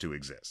ceases to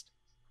exist.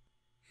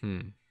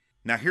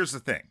 Now, here's the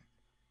thing.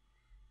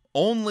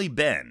 Only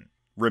Ben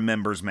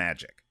remembers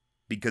Magic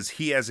because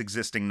he has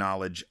existing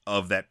knowledge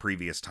of that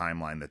previous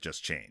timeline that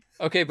just changed.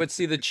 Okay, but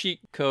see, the cheat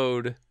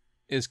code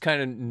is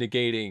kind of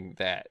negating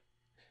that.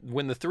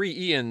 When the 3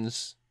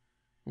 Ians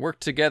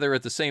worked together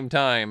at the same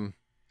time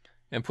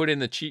and put in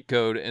the cheat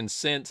code and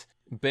sent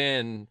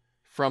Ben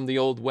from the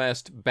Old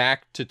West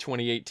back to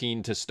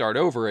 2018 to start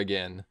over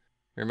again.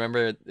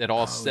 Remember, it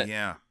all set.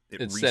 Yeah.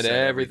 It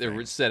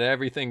set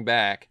everything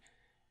back,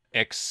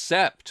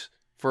 except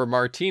for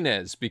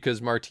Martinez,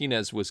 because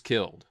Martinez was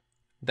killed.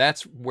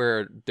 That's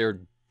where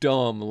their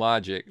dumb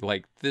logic,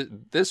 like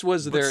this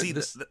was but their. See,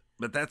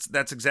 but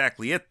that's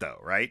exactly it, though,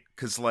 right?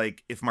 Because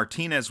like if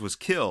Martinez was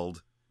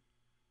killed,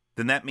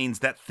 then that means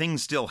that thing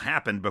still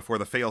happened before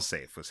the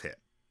failsafe was hit.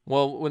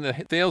 Well, when the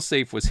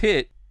failsafe was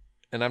hit,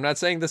 and I'm not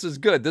saying this is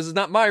good. This is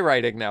not my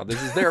writing now.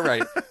 This is their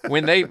writing.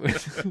 When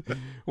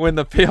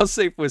the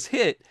failsafe was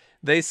hit,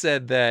 they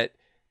said that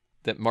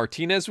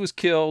Martinez was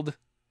killed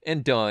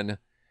and done,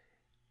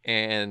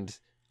 and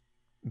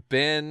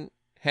Ben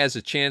has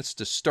a chance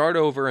to start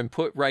over and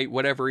put right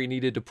whatever he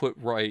needed to put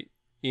right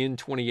in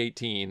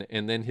 2018,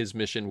 and then his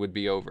mission would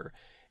be over.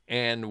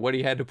 And what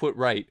he had to put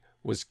right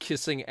was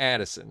kissing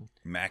Addison.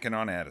 Macking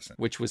on Addison.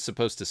 Which was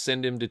supposed to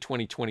send him to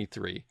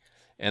 2023.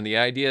 And the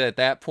idea at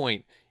that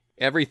point,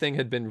 everything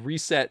had been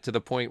reset to the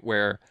point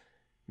where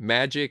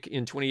Magic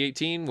in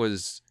 2018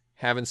 was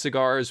having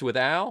cigars with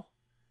Al,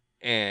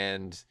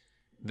 and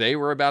they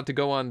were about to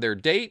go on their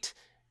date,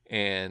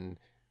 and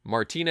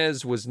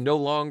Martinez was no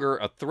longer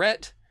a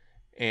threat,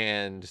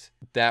 and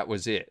that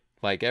was it.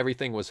 Like,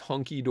 everything was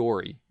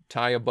hunky-dory.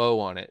 Tie a bow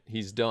on it.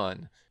 He's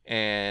done.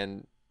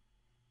 And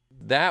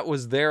that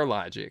was their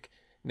logic.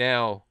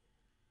 Now,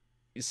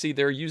 you see,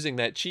 they're using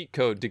that cheat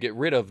code to get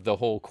rid of the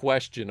whole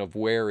question of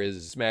where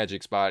is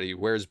Magic's body,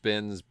 where's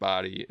Ben's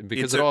body,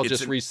 because it all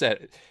just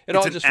reset.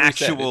 It's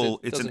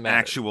an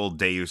actual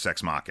Deus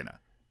Ex Machina.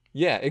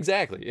 Yeah,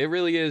 exactly. It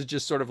really is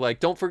just sort of like,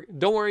 don't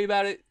worry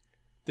about it.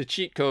 The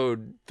cheat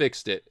code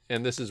fixed it,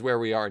 and this is where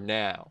we are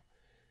now.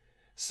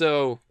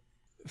 So,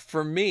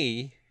 for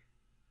me,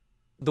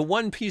 the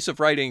one piece of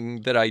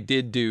writing that I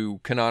did do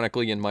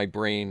canonically in my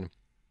brain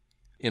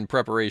in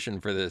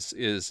preparation for this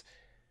is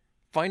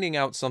finding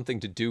out something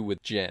to do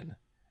with Jen.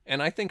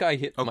 And I think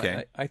I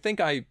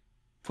I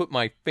put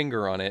my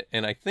finger on it,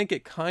 and I think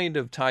it kind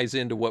of ties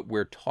into what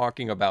we're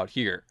talking about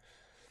here,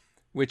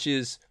 which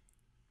is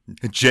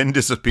Jen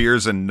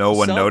disappears and no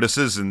one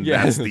notices, and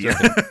that's the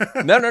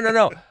end.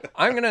 No.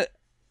 I'm going to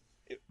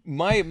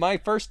my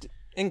first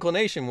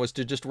inclination was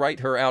to just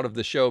write her out of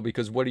the show,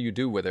 because what do you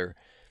do with her?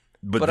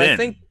 But I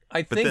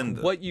think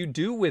what you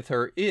do with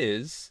her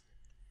is,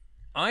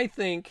 I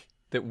think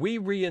that we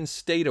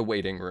reinstate a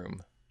waiting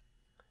room.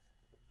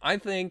 I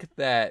think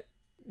that,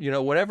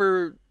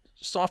 whatever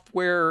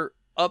software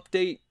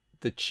update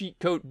the cheat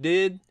code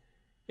did,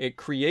 it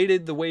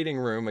created the waiting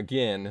room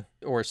again,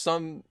 or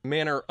some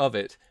manner of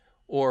it,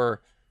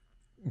 or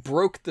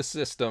broke the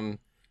system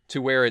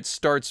to where it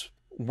starts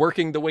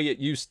working the way it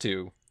used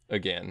to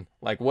again.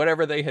 Like,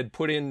 whatever they had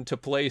put into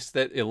place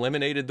that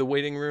eliminated the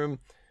waiting room,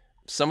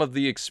 some of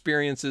the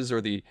experiences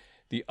or the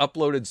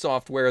uploaded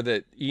software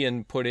that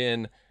Ian put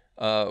in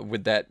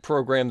with that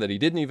program that he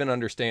didn't even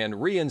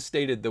understand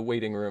reinstated the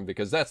waiting room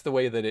because that's the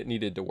way that it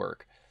needed to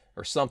work,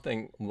 or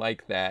something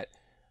like that.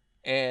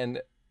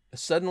 And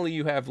suddenly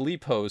you have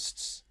leap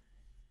hosts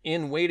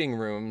in waiting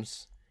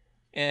rooms,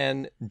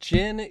 and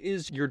Jen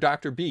is your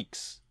Dr.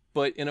 Beaks,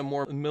 but in a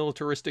more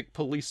militaristic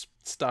police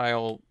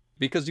style,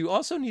 because you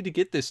also need to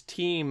get this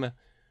team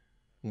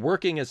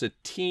working as a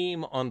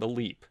team on the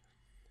leap.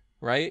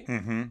 Right?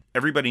 Mm-hmm.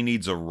 Everybody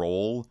needs a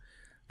role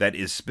that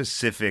is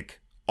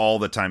specific all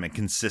the time and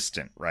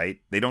consistent, right?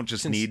 They don't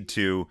just need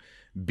to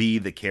be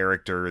the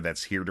character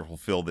that's here to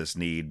fulfill this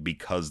need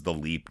because the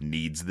leap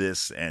needs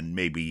this, and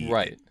maybe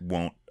it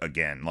won't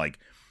again. Like,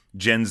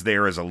 Jen's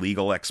there as a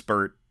legal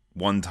expert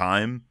one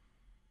time.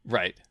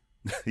 Right.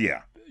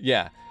 Yeah.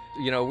 Yeah.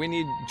 We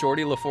need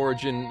Geordie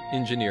LaForge in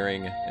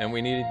engineering, and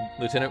we need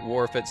Lieutenant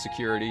Worf at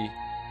security,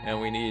 and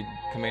we need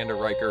Commander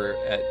Riker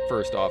at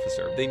first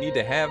officer. They need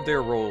to have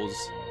their roles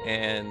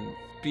and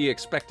be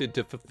expected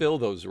to fulfill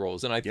those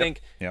roles. And I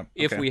think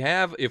if we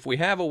have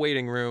a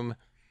waiting room,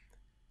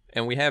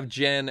 and we have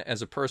Jen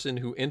as a person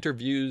who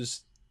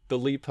interviews the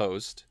leap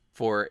host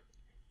for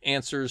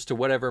answers to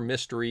whatever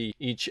mystery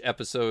each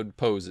episode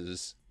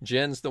poses,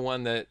 Jen's the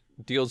one that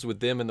deals with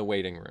them in the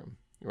waiting room,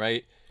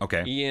 right?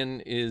 Okay.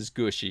 Ian is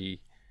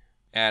Gushy.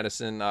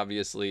 Addison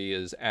obviously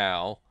is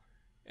Al.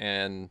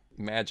 And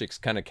Magic's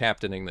kind of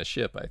captaining the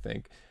ship, I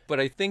think. But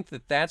I think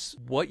that that's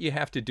what you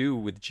have to do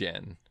with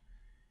Jen.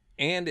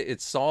 And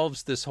it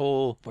solves this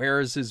whole, where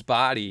is his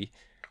body?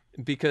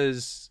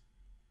 Because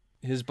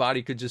his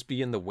body could just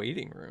be in the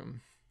waiting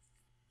room.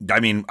 I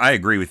mean, I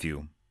agree with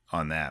you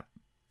on that,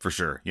 for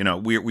sure.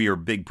 We are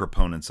big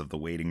proponents of the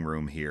waiting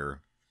room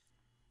here.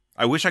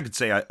 I wish I could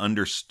say I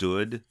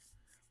understood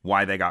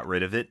why they got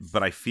rid of it,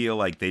 but I feel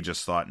like they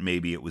just thought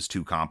maybe it was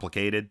too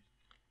complicated.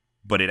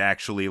 But it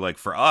actually, like,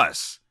 for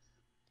us,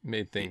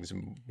 made things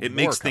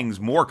makes things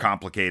more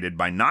complicated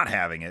by not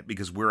having it,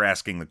 because we're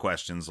asking the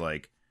questions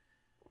like,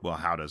 well,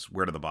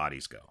 where do the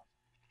bodies go?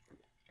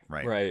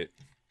 Right.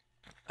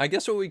 I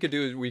guess what we could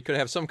do is we could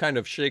have some kind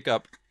of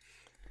shakeup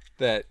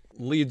that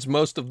leads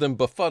most of them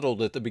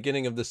befuddled at the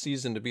beginning of the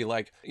season to be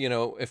like,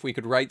 if we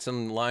could write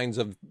some lines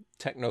of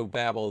techno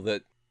babble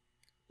that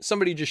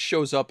somebody just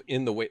shows up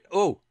in the way.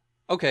 Oh,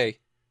 okay.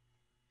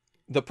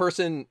 The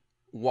person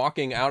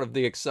walking out of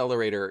the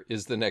accelerator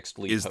is the next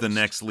leap Is post. the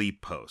next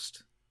leap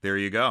post. There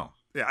you go.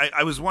 Yeah,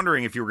 I was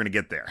wondering if you were going to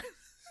get there.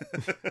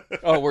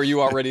 Oh, were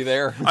you already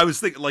there? I was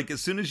thinking, like,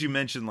 as soon as you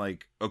mentioned,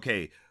 like,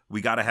 okay,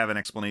 we got to have an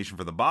explanation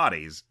for the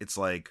bodies, it's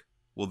like,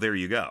 well, there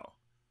you go.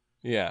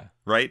 Yeah.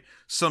 Right?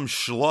 Some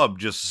schlub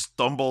just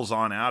stumbles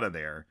on out of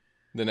there.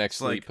 The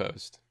next leap like,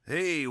 post.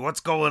 Hey, what's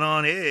going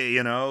on? Hey,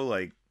 you know,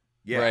 like,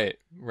 yeah.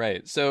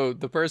 Right. So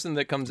the person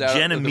that comes out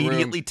Jen of the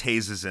immediately room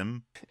tases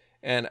him.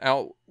 and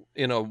out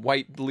in a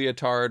white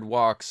leotard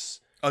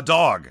walks a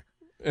dog.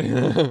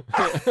 Because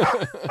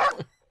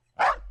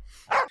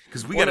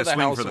we got to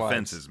swing for the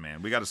fences,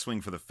 man. We got to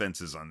swing for the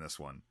fences on this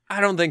one.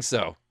 I don't think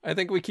so. I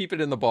think we keep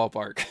it in the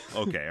ballpark.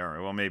 Okay, all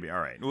right. Well, maybe. All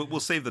right. We'll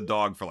save the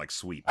dog for, like,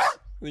 sweeps.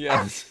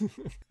 Yes.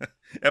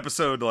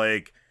 Episode,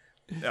 like,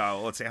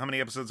 let's see, how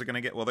many episodes are going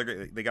to get? Well,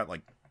 they got,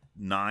 like,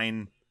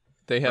 9.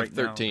 They have right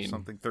 13. Now,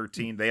 something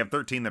 13. They have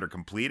 13 that are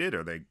completed,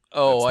 or they?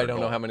 Oh, I don't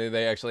know how many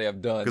they actually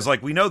have done. Because,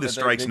 like, we know this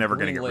strike's never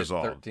going to get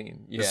resolved.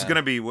 13. Yeah. This is going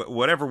to be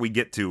whatever we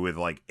get to with,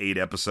 like, 8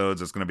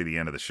 episodes. It's going to be the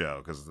end of the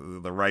show because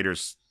the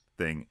writers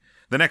thing.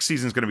 The next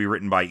season is going to be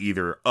written by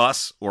either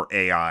us or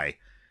AI.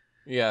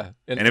 Yeah,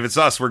 and if it's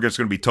us, we're just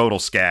going to be total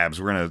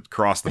scabs. We're going to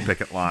cross the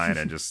picket line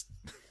and just.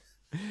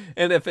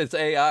 And if it's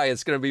AI,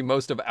 it's going to be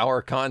most of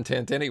our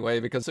content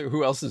anyway, because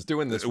who else is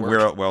doing this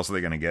work? Where else are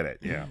they going to get it?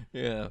 Yeah.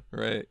 Yeah,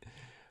 right.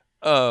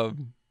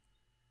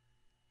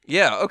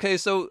 Yeah, okay,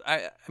 so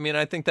I mean,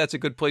 I think that's a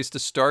good place to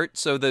start.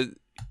 So the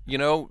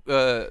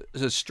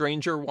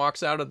stranger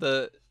walks out of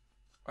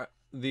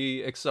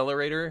the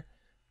accelerator,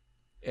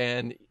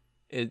 and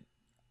it,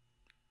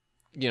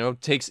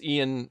 takes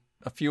Ian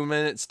a few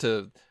minutes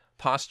to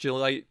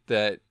postulate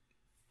that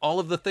all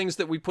of the things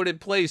that we put in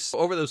place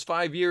over those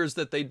 5 years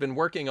that they'd been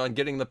working on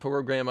getting the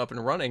program up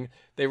and running,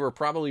 they were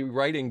probably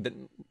writing the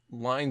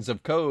lines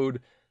of code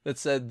that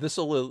said this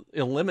will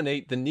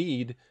eliminate the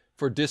need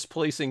for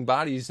displacing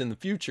bodies in the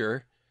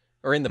future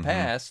or in the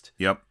past.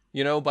 Yep.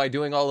 By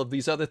doing all of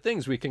these other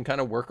things, we can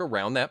kind of work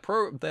around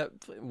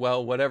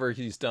whatever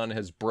he's done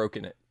has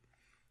broken it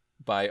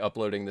by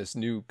uploading this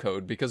new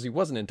code, because he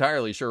wasn't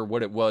entirely sure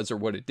what it was or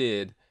what it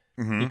did.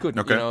 He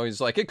couldn't,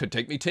 he's like, it could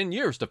take me 10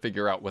 years to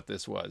figure out what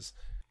this was.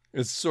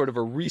 It's sort of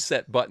a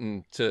reset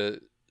button to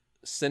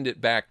send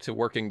it back to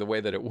working the way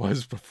that it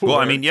was before. Well,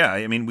 I mean, yeah.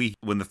 I mean,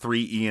 when the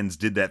 3 Ians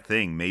did that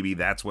thing, maybe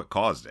that's what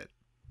caused it.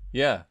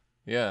 Yeah.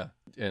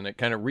 And it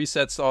kind of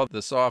resets all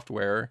the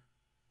software,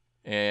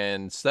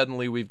 and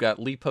suddenly we've got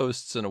leap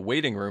hosts in a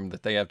waiting room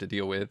that they have to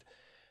deal with.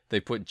 They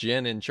put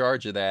Jen in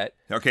charge of that.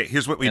 Okay,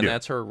 here's what we do. And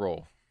that's her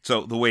role.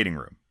 So, the waiting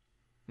room.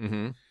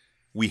 Mm-hmm.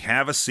 We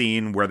have a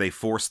scene where they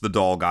force the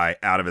doll guy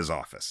out of his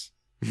office.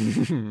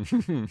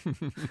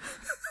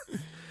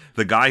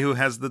 The guy who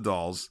has the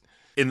dolls,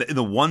 in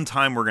the one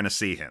time we're going to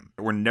see him.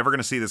 We're never going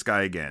to see this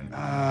guy again.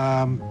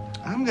 I'm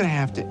going to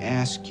have to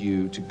ask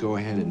you to go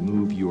ahead and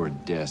move your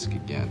desk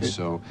again.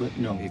 So,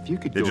 no. If you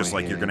could They're go just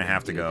like, ahead you're going to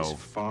have to go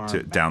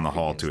down the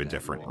hall to a against that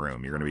different wall.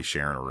 room. You're going to be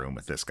sharing a room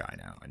with this guy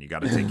now. And you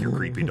got to take your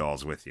creepy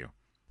dolls with you.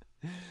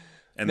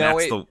 And Now,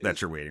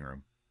 that's your waiting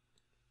room.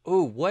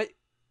 Oh, what?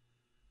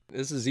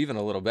 This is even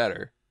a little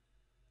better.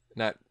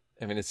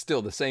 It's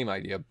still the same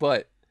idea,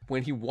 but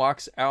when he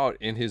walks out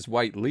in his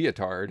white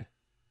leotard,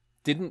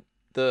 didn't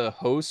the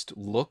host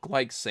look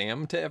like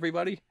Sam to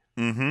everybody?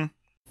 Mm-hmm.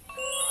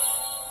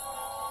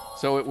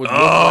 So it would look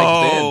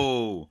like Ben.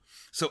 Oh,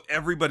 so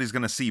everybody's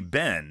going to see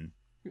Ben.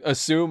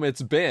 Assume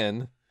it's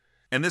Ben.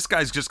 And this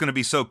guy's just going to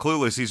be so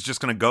clueless, he's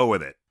just going to go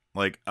with it.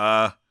 Like,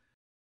 no,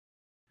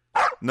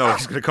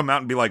 he's going to come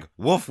out and be like,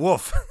 woof,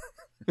 woof.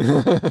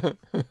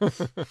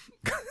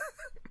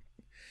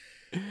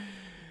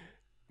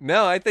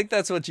 No, I think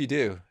that's what you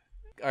do.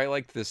 I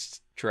like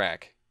this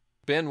track.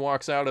 Ben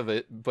walks out of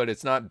it, but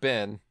it's not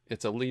Ben.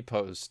 It's a leap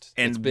host.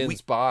 And it's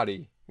Ben's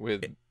body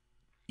with...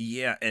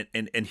 Yeah,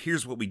 and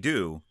here's what we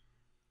do.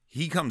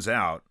 He comes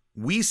out.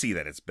 We see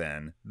that it's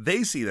Ben.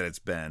 They see that it's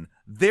Ben.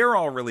 They're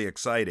all really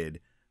excited.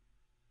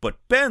 But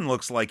Ben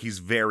looks like he's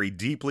very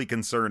deeply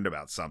concerned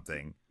about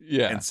something.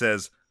 Yeah. And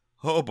says,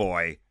 oh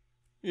boy.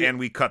 Yeah. And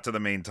we cut to the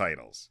main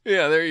titles.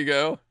 Yeah, there you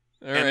go.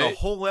 The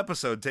whole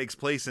episode takes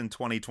place in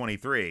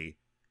 2023.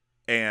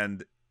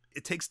 And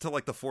it takes till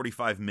like the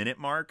 45-minute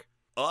mark,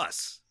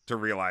 us, to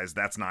realize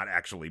that's not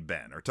actually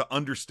Ben, or to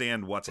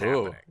understand what's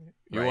happening.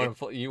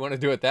 You want to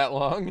do it that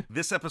long?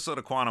 This episode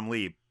of Quantum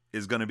Leap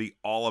is going to be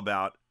all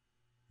about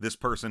this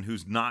person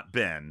who's not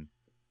Ben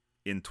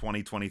in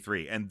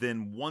 2023. And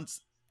then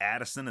once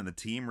Addison and the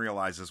team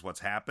realizes what's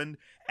happened,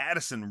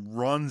 Addison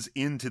runs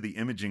into the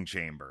imaging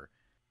chamber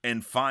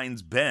and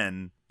finds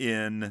Ben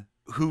in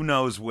who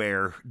knows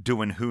where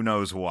doing who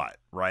knows what,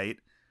 right?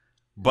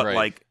 But Right.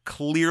 like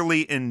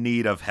clearly in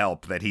need of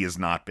help that he has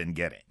not been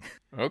getting.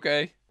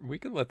 Okay. We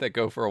can let that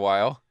go for a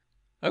while.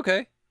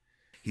 Okay.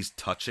 He's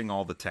touching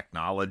all the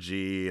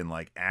technology and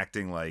like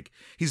acting like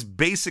he's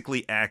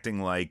basically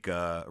acting like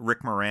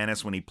Rick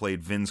Moranis when he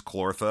played Vince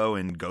Clortho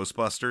in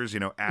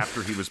Ghostbusters,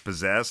 after he was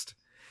possessed.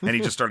 And he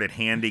just started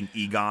handing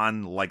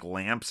Egon, like,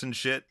 lamps and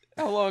shit.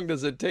 How long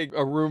does it take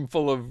a room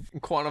full of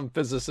quantum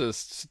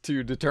physicists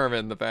to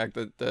determine the fact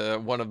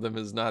that one of them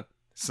is not...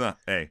 So,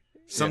 hey,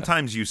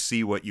 sometimes you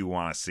see what you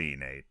want to see,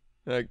 Nate.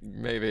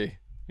 Maybe,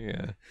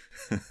 yeah.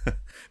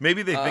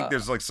 Maybe they think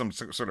there's, like, some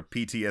sort of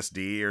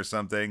PTSD or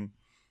something.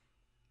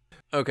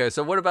 Okay,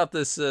 so what about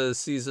this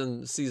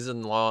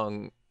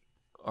season-long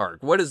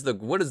arc? What is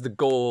the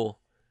goal?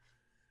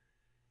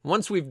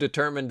 Once we've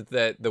determined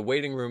that the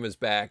waiting room is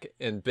back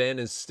and Ben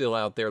is still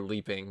out there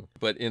leaping,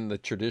 but in the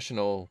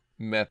traditional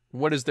method,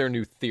 what is their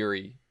new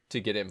theory to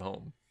get him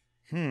home?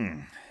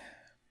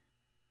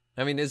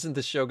 I mean, isn't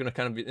the show going to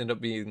kind of end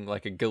up being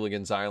like a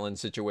Gilligan's Island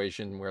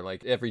situation where,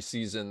 like, every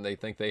season they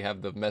think they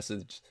have the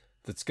message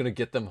that's going to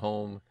get them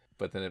home,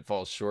 but then it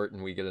falls short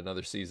and we get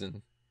another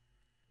season?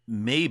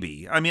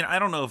 Maybe. I mean, I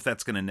don't know if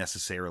that's going to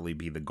necessarily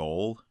be the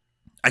goal.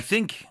 I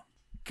think,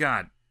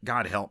 God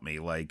help me,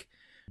 like,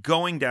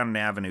 going down an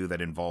avenue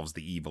that involves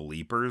the evil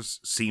leapers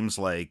seems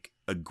like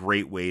a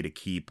great way to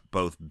keep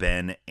both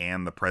Ben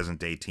and the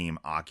present-day team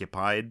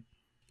occupied.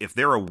 If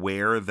they're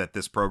aware that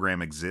this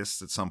program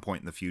exists at some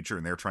point in the future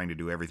and they're trying to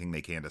do everything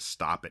they can to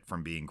stop it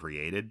from being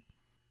created,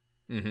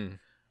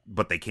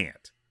 but they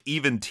can't.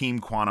 Even Team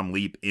Quantum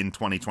Leap in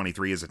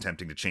 2023 is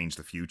attempting to change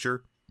the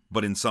future,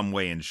 but in some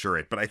way ensure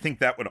it. But I think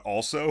that would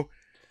also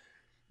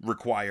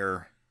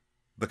require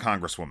the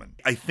Congresswoman.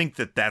 I think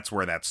that that's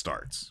where that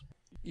starts.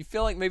 You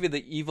feel like maybe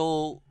the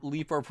evil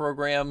leaper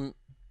program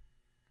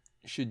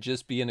should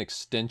just be an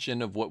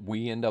extension of what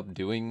we end up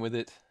doing with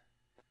it?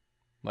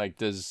 Like,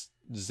 does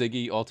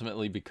Ziggy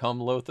ultimately become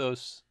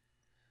Lothos?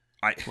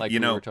 We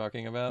were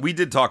talking about? We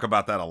did talk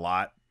about that a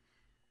lot.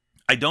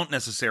 I don't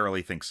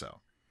necessarily think so.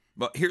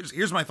 But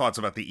here's my thoughts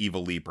about the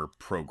evil leaper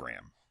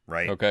program,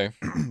 right? Okay.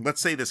 Let's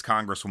say this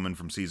Congresswoman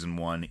from season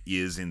 1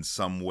 is in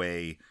some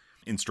way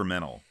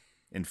instrumental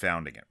in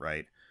founding it,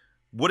 right?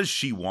 What does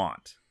she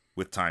want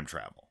with time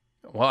travel?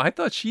 Well, I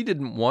thought she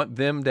didn't want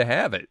them to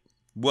have it.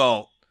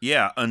 Well,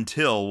 yeah,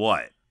 until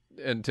what?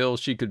 Until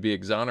she could be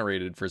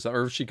exonerated for some,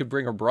 or she could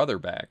bring her brother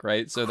back,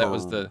 right? So that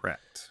was the...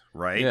 Correct,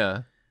 right?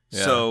 Yeah.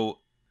 So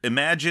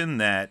imagine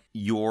that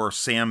you're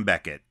Sam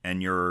Beckett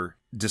and you're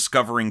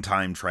discovering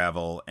time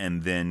travel,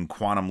 and then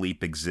Quantum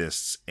Leap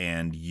exists,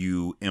 and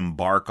you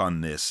embark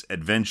on this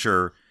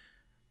adventure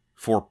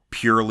for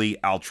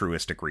purely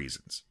altruistic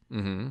reasons,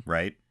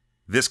 right?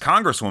 This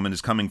Congresswoman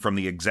is coming from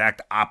the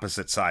exact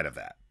opposite side of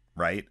that,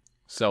 right?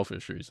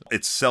 Selfish reasons.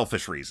 It's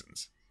selfish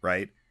reasons,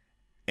 right?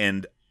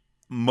 And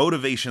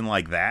motivation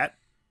like that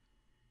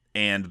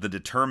and the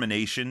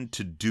determination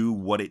to do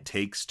what it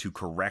takes to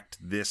correct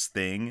this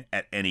thing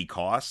at any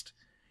cost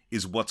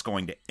is what's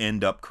going to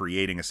end up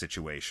creating a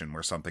situation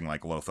where something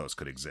like Lothos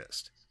could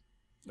exist.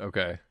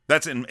 Okay.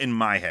 That's in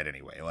my head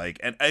anyway. Like,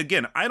 and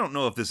again, I don't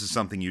know if this is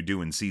something you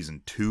do in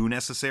season 2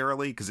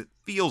 necessarily, because it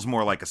feels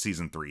more like a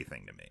season 3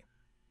 thing to me.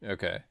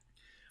 Okay.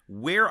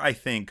 Where I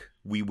think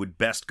we would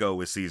best go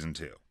with season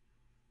 2,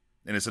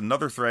 and it's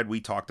another thread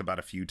we talked about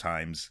a few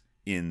times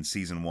in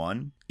season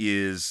 1,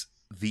 is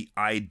the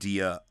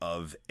idea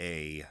of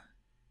a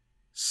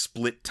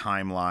split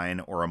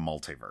timeline or a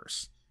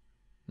multiverse.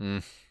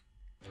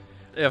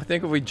 Yeah, I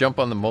think if we jump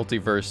on the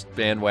multiverse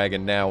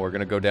bandwagon now, we're going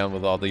to go down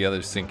with all the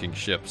other sinking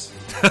ships.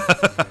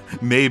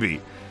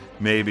 Maybe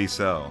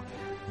so.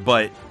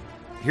 But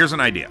here's an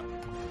idea.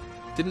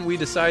 Didn't we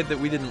decide that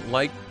we didn't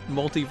like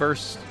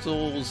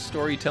multiversal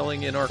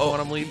storytelling in our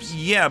Quantum Leaps?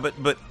 Yeah,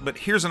 but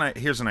here's an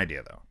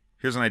idea though.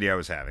 Here's an idea I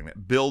was having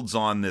that builds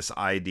on this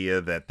idea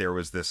that there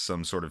was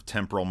some sort of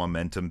temporal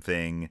momentum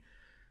thing,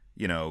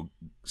 you know,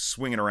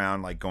 swinging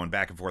around, like going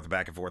back and forth,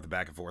 back and forth,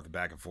 back and forth,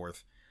 back and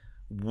forth.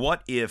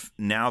 What if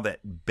now that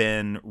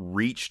Ben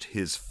reached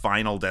his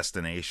final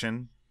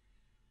destination,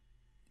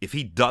 if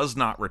he does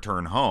not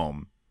return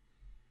home,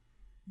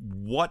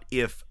 what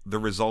if the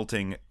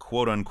resulting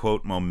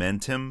quote-unquote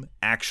momentum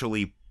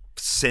actually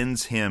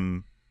sends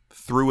him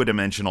through a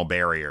dimensional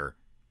barrier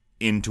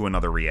into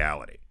another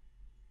reality?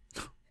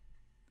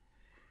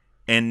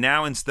 And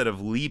now instead of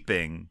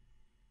leaping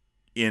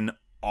in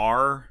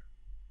our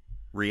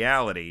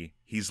reality,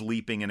 he's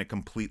leaping in a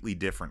completely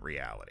different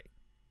reality.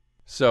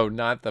 So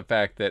not the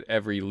fact that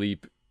every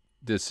leap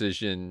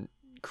decision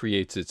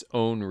creates its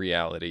own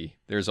reality.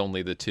 There's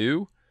only the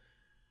two?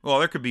 Well,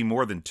 there could be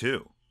more than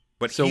two.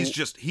 But so,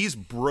 he's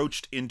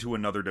broached into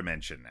another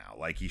dimension now.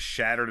 Like, he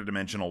shattered a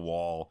dimensional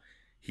wall.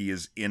 He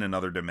is in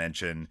another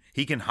dimension.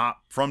 He can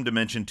hop from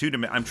dimension to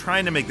dimension. I'm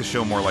trying to make the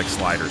show more like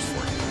Sliders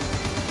for you.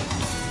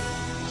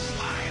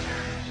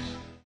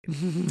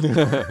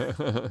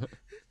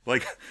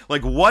 like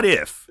what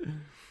if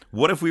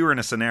we were in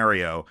a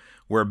scenario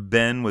where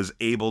Ben was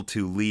able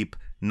to leap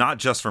not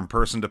just from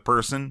person to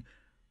person,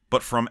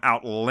 but from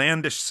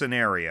outlandish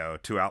scenario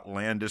to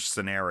outlandish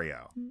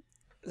scenario?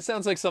 It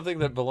sounds like something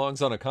that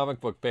belongs on a comic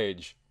book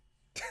page.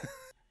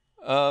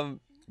 But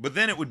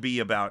then it would be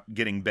about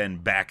getting Ben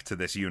back to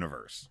this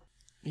universe.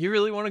 You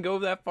really want to go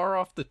that far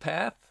off the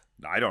path?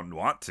 I don't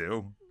want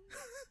to.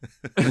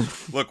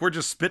 Look, we're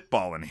just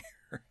spitballing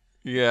here.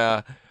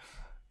 Yeah.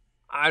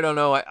 I don't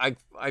know. I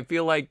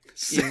feel like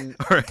All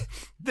right.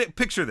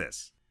 Picture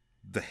this.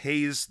 The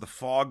haze, the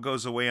fog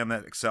goes away on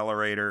that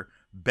accelerator.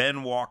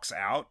 Ben walks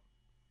out.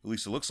 At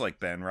least it looks like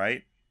Ben,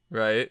 right?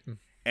 Right.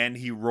 And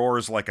he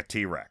roars like a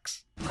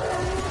T-Rex.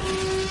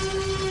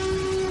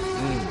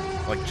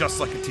 Like, just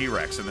like a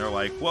T-Rex. And they're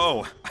like,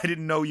 whoa, I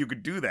didn't know you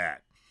could do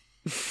that.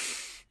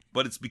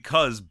 But it's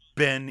because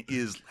Ben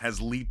has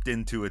leaped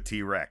into a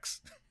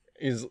T-Rex.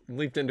 He's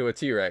leaped into a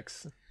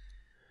T-Rex.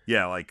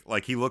 Yeah,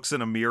 like he looks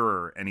in a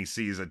mirror and he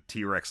sees a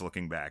T-Rex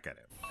looking back at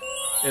him.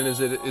 And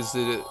is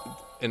it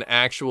an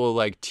actual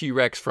like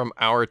T-Rex from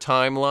our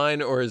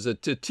timeline, or is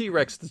it a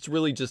T-Rex that's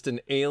really just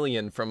an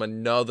alien from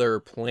another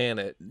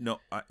planet? No,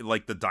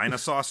 like the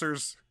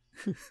dinosaurs?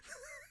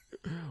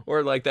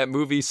 Or like that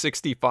movie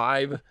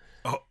 65?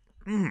 Oh,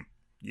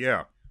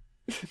 yeah.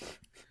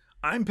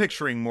 I'm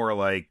picturing more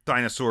like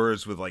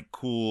dinosaurs with like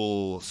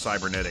cool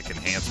cybernetic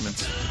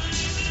enhancements.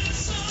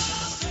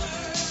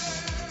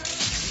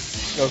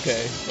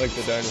 Okay, like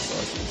the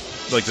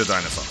dinosaurs. Like the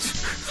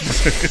dinosaurs.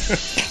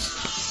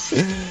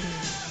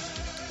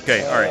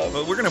 Okay, all right.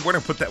 Well, we're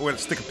gonna put that. We're gonna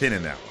stick a pin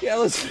in that one. Yeah,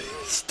 let's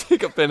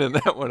stick a pin in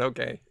that one.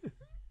 Okay.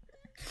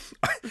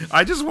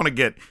 I just want to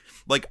get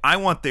I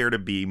want there to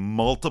be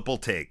multiple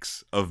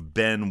takes of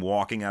Ben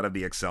walking out of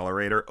the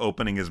accelerator,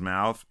 opening his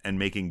mouth, and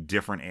making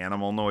different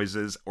animal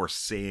noises or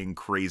saying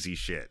crazy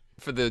shit.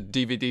 For the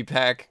DVD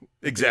pack.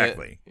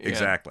 Exactly. Yeah.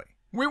 Exactly.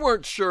 We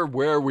weren't sure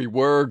where we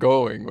were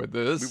going with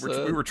this.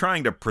 We were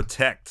trying to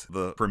protect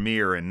the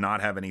premiere and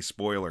not have any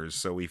spoilers,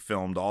 so we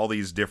filmed all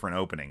these different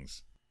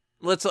openings.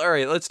 Let's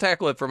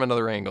tackle it from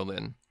another angle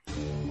then.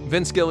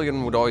 Vince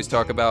Gilligan would always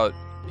talk about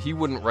he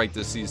wouldn't write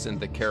this season,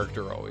 the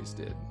character always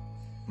did.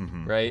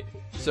 Mm-hmm. Right?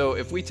 So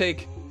if we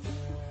take,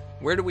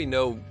 where do we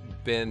know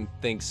Ben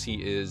thinks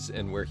he is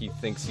and where he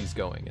thinks he's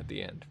going at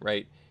the end,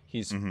 right?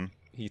 He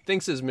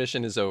thinks his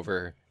mission is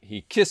over.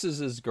 He kisses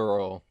his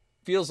girl.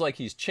 Feels like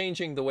he's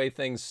changing the way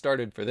things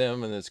started for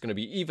them and it's going to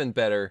be even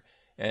better.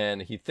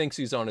 And he thinks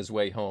he's on his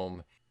way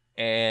home.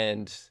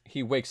 And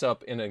he wakes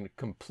up in a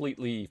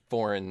completely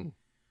foreign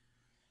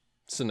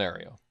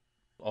scenario.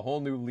 A whole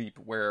new leap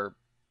where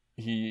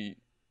he,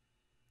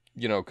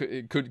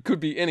 could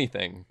be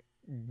anything.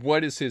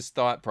 What is his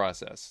thought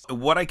process?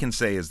 What I can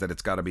say is that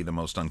it's got to be the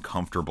most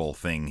uncomfortable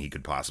thing he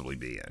could possibly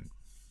be in.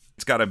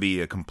 It's got to be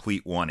a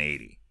complete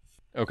 180.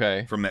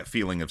 Okay. From that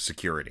feeling of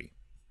security,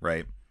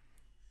 right?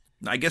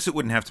 I guess it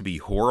wouldn't have to be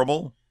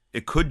horrible.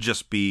 It could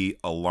just be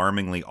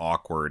alarmingly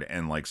awkward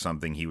and like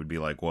something he would be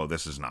like, whoa,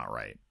 this is not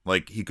right.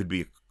 Like he could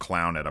be a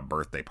clown at a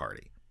birthday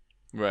party.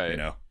 Right.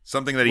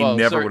 Something that he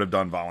never would have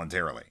done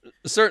voluntarily.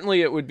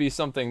 Certainly it would be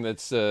something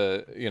that's,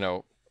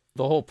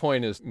 the whole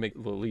point is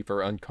make the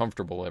leaper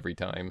uncomfortable every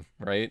time,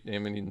 right? I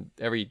mean,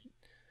 every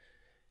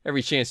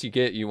chance you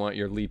get, you want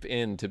your leap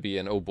in to be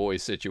an oh boy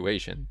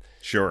situation.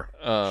 Sure.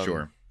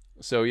 Sure.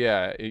 So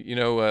yeah,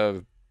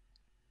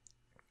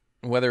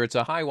 whether it's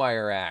a high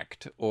wire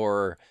act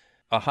or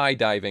a high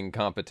diving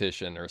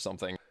competition or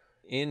something,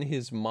 in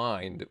his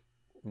mind,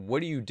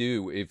 what do you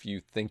do if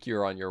you think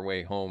you're on your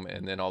way home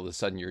and then all of a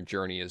sudden your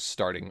journey is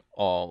starting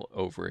all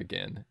over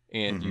again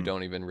and you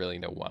don't even really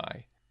know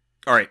why?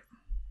 All right.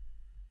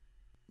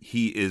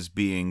 He is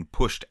being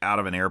pushed out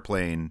of an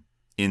airplane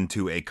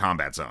into a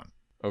combat zone.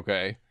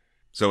 Okay.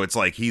 So it's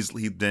like he's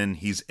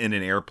in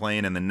an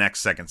airplane and the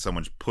next second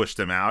someone's pushed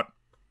him out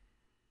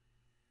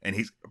and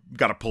he's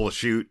got to pull a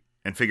chute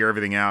and figure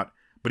everything out.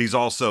 But he's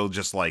also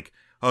just like,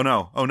 oh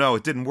no,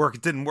 it didn't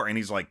work. And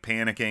he's like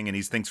panicking and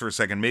he thinks for a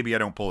second, maybe I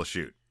don't pull a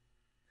chute.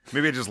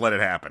 Maybe I just let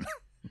it happen.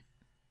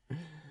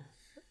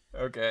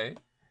 Okay.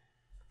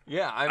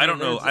 Yeah. I don't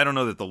know. I don't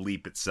know that the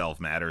leap itself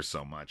matters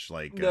so much.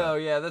 Like, no,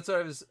 yeah, that's what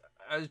I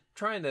was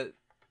trying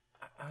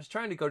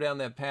to go down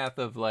that path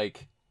of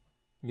like,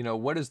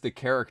 what does the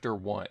character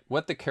want?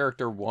 What the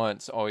character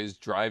wants always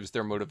drives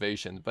their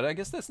motivation. But I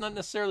guess that's not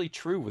necessarily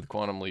true with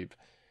Quantum Leap.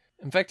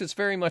 In fact, it's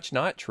very much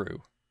not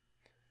true.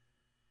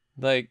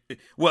 Like,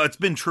 well, it's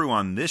been true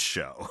on this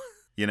show,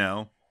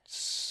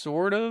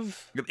 Sort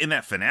of. In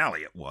that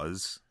finale, it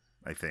was,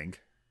 I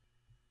think.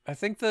 I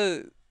think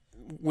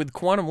with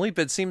Quantum Leap,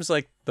 it seems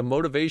like the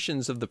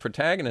motivations of the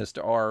protagonist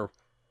are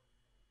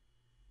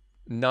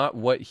not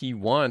what he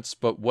wants,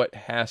 but what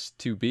has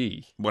to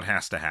be. What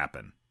has to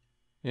happen.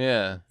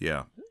 Yeah.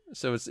 Yeah.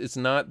 So it's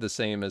not the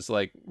same as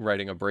like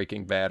writing a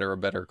Breaking Bad or a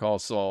Better Call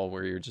Saul,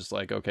 where you're just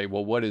like, okay,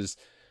 well, what is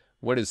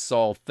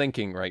Saul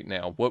thinking right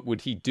now? What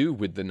would he do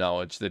with the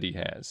knowledge that he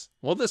has?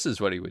 Well, this is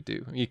what he would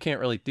do. You can't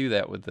really do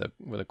that with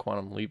a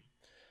Quantum Leap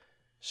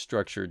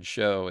structured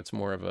show. It's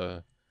more of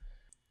a,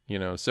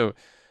 so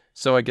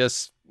I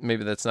guess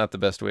maybe that's not the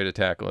best way to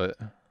tackle it.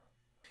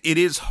 It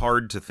is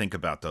hard to think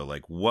about, though,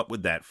 like, what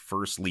would that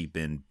first leap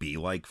in be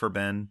like for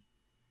Ben?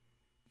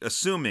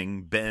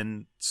 Assuming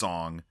Ben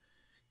Song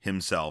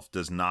himself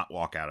does not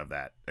walk out of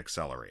that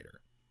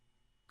accelerator.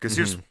 Because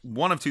here's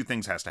one of two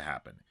things has to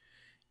happen.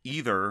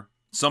 Either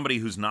somebody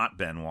who's not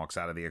Ben walks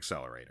out of the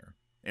accelerator,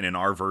 and in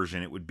our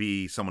version, it would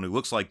be someone who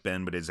looks like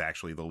Ben but is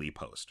actually the leap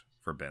host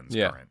for Ben's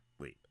current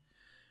leap.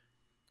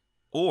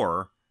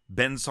 Or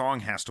Ben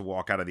Song has to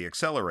walk out of the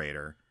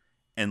accelerator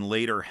and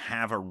later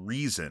have a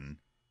reason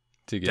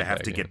to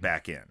get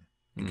back in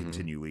and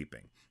continue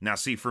leaping. Now,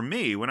 see, for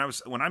me, when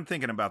I'm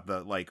thinking about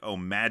the, like,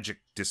 magic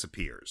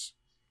disappears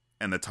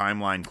and the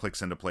timeline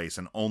clicks into place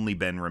and only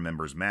Ben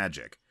remembers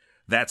magic,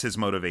 that's his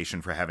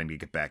motivation for having to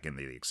get back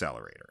into the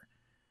accelerator.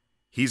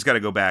 He's got to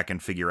go back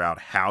and figure out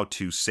how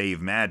to save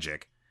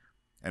magic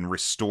and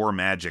restore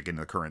magic in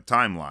the current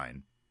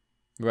timeline.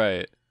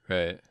 Right.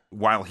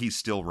 While he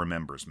still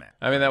remembers magic.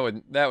 I mean,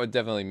 that would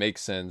definitely make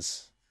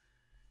sense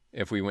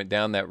if we went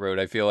down that road.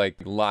 I feel like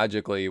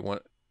logically, it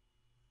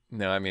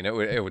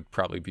would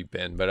probably be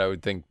Ben, but I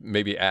would think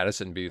maybe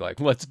Addison be like,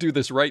 let's do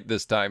this right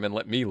this time and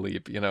let me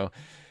leap, or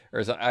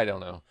I don't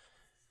know.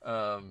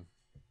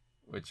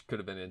 Which could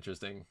have been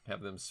interesting,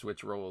 have them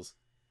switch roles.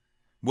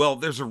 Well,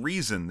 there's a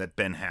reason that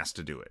Ben has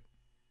to do it,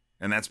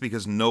 and that's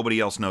because nobody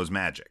else knows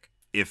magic.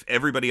 If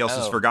everybody else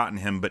has forgotten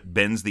him, but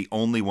Ben's the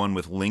only one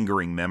with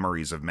lingering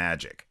memories of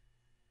magic.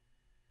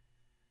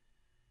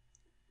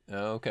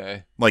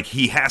 Okay. Like,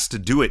 he has to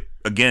do it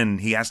again.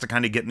 He has to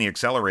kind of get in the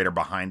accelerator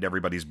behind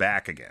everybody's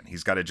back again.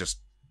 He's got to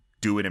just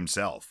do it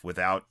himself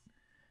without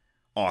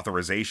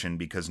authorization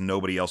because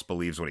nobody else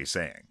believes what he's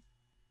saying.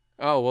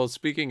 Oh, well,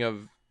 speaking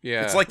of,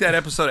 yeah. It's like that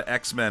episode of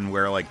X-Men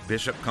where, like,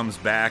 Bishop comes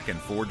back and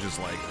Forge is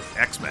like,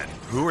 X-Men?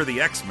 Who are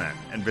the X-Men?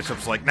 And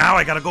Bishop's like, now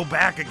I got to go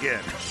back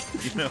again.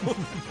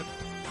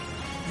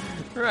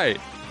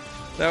 Right.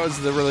 That was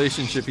the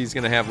relationship he's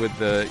going to have with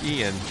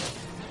Ian.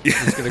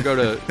 He's going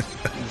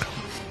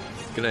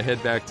to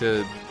head back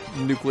to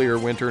nuclear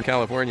winter in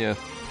California.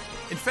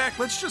 In fact,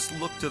 let's just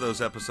look to those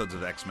episodes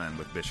of X-Men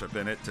with Bishop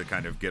in it to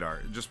kind of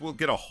we'll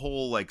get a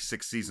whole, like,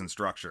 6-season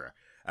structure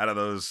out of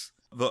those,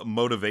 the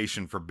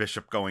motivation for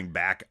Bishop going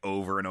back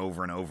over and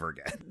over and over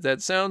again.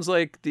 That sounds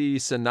like the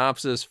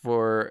synopsis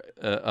for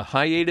a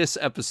hiatus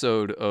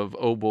episode of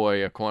Oh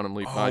Boy, a Quantum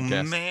Leap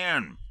podcast. Oh,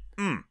 man.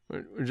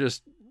 We're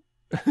just...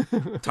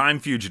 Time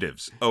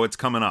Fugitives. Oh, it's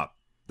coming up.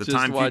 The just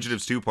Time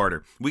Fugitives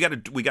 2-parter. We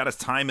gotta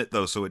time it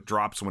though, so it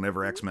drops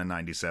whenever X-Men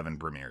 97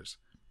 premieres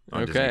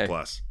on Disney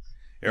Plus.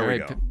 There we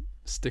go.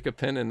 Stick a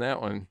pin in that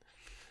one.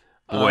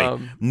 Boy,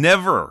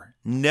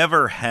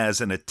 never has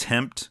an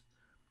attempt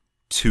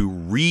to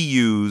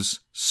reuse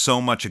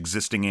so much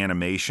existing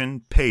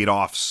animation paid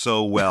off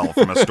so well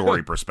from a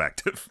story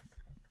perspective.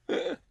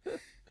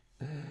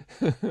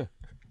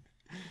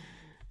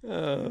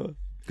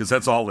 Because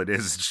that's all it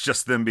is. It's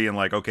just them being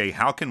like, okay,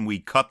 how can we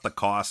cut the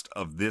cost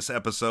of this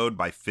episode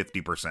by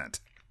 50%?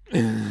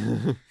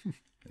 They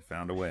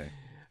found a way.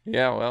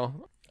 Yeah,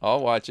 well,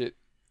 I'll watch it.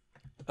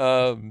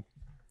 So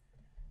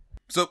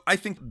I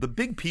think the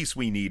big piece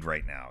we need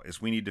right now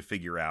is we need to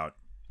figure out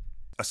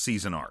a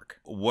season arc.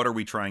 What are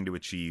we trying to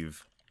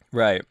achieve?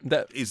 Right.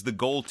 Is the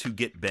goal to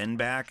get Ben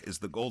back? Is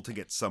the goal to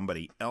get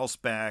somebody else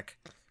back?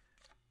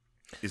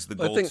 Is the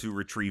goal to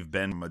retrieve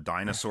Ben from a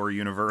dinosaur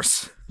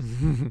universe?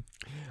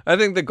 I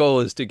think the goal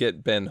is to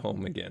get Ben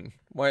home again.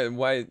 Why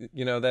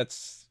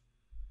that's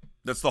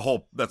the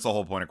whole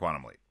point of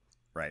Quantum Leap,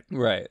 right?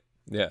 Right.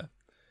 Yeah.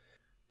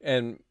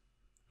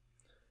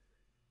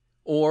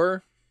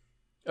 So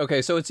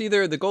it's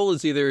either the goal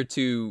is either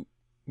to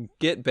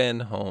get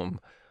Ben home,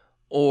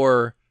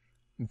 or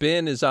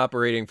Ben is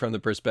operating from the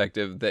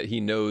perspective that he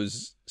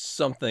knows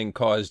something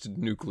caused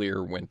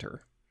nuclear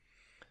winter.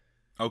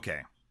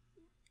 Okay.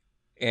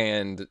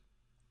 And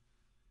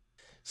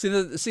see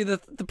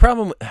the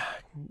problem.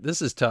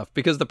 This is tough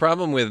because the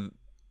problem with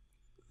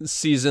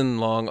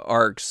season-long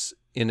arcs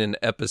in an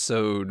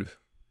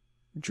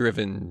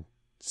episode-driven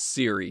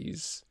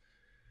series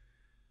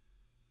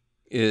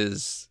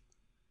is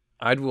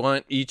I'd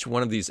want each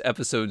one of these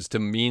episodes to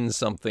mean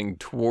something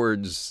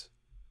towards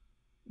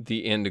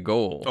the end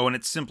goal. Oh, and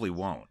it simply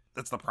won't.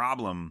 That's the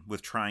problem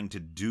with trying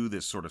to do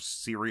this sort of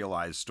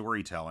serialized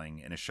storytelling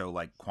in a show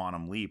like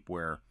Quantum Leap,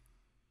 where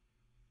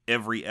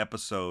every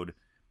episode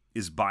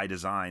is by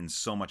design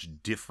so much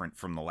different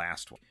from the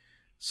last one.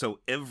 So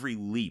every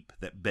leap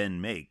that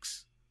Ben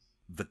makes,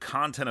 the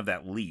content of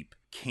that leap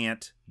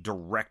can't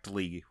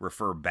directly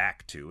refer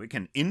back to. It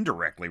can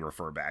indirectly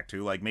refer back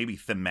to, like maybe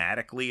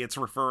thematically it's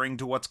referring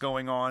to what's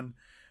going on.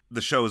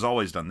 The show has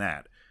always done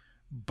that.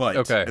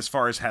 But as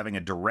far as having a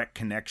direct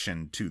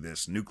connection to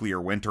this nuclear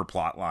winter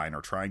plot line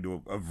or trying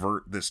to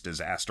avert this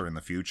disaster in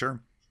the future,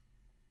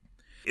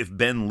 if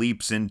Ben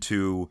leaps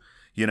into,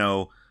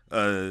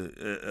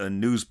 a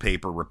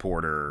newspaper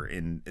reporter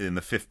in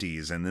the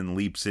 50s and then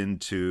leaps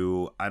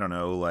into, I don't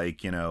know,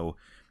 like, a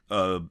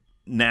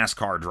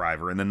NASCAR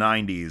driver in the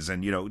 90s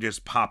and,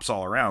 just pops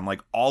all around,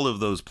 like all of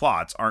those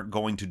plots aren't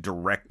going to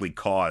directly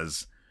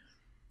cause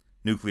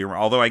nuclear,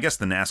 although I guess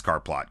the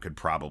NASCAR plot could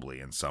probably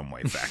in some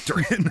way factor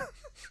in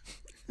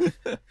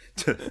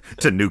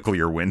to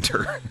nuclear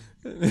winter.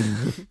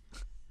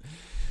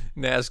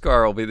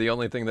 NASCAR will be the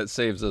only thing that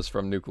saves us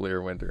from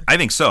nuclear winter. I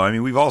think so. I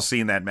mean, we've all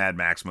seen that Mad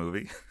Max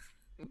movie.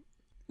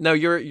 No,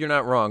 you're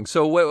not wrong.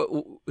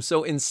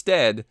 So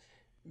instead,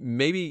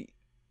 maybe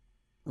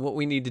what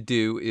we need to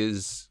do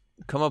is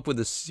come up with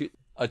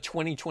a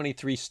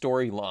 2023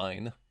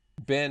 storyline.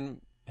 Ben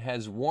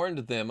has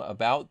warned them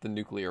about the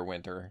nuclear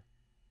winter.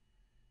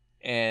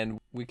 And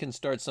we can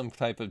start some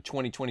type of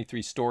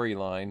 2023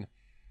 storyline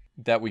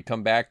that we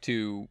come back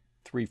to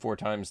 3-4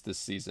 times this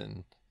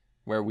season,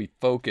 where we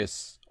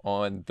focus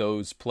on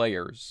those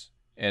players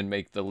and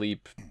make the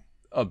leap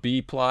a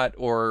B plot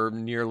or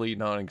nearly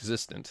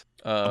non-existent.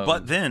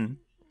 But then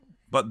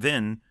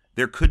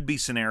there could be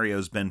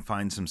scenarios Ben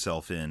finds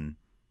himself in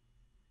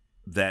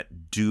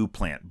that do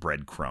plant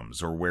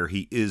breadcrumbs, or where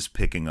he is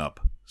picking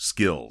up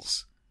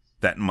skills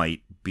that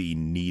might be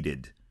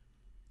needed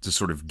to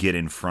sort of get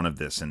in front of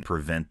this and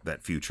prevent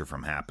that future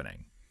from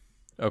happening.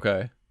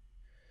 Okay.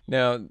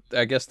 Now,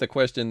 I guess the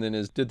question then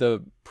is, did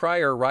the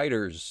prior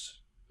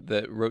writers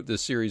that wrote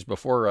this series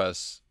before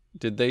us,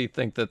 did they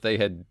think that they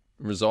had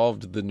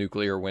resolved the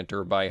nuclear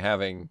winter by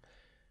having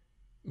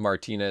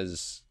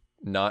Martinez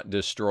not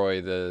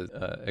destroy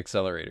the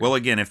accelerator? Well,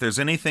 again, if there's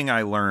anything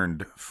I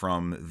learned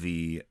from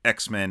the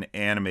X-Men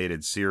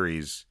animated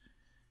series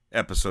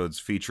episodes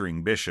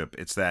featuring Bishop,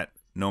 it's that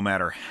no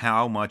matter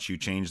how much you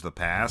change the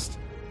past,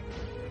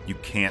 you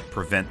can't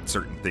prevent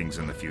certain things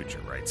in the future,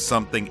 right?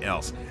 Something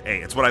else.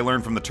 Hey, it's what I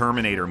learned from the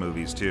Terminator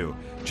movies, too.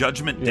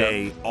 Judgment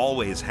Day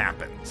always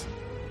happens.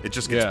 It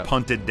just gets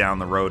punted down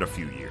the road a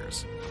few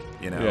years,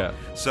 you know? Yeah.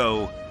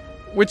 So,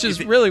 which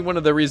is really one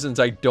of the reasons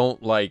I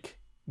don't like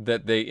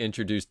that they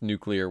introduced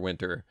nuclear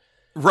winter.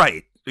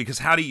 Right. Because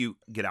how do you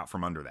get out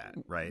from under that,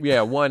 right?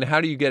 Yeah, one,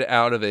 how do you get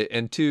out of it?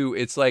 And two,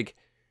 it's like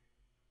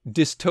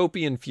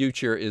dystopian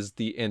future is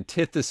the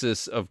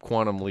antithesis of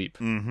Quantum Leap.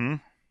 Mm-hmm.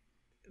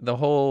 The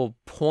whole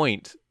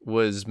point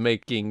was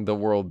making the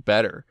world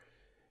better.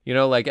 You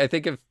know, like I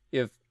think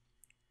if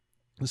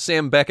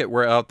Sam Beckett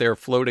were out there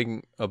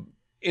floating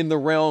in the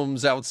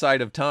realms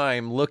outside of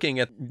time, looking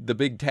at the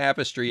big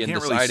tapestry and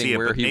deciding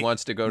where he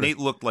wants to go. Nate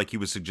looked like he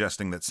was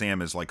suggesting that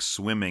Sam is like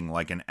swimming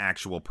like an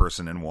actual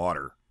person in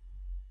water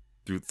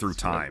through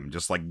time,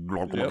 just like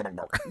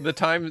the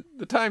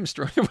time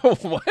stream.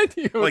 What?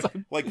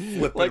 Like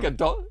flipping like a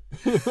dog.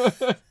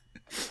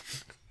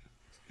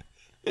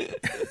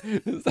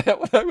 Is that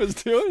what I was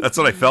doing? That's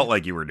what I felt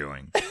like you were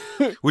doing.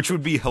 Which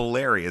would be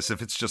hilarious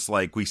if it's just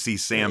like we see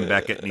Sam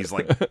Beckett and he's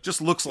like,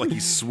 just looks like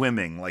he's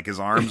swimming, like his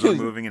arms are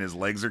moving and his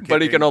legs are kicking.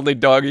 But he can only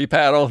doggy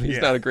paddle. He's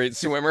not a great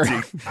swimmer.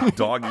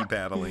 Doggy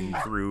paddling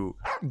through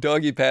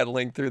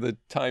the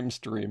time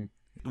stream.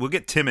 We'll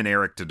get Tim and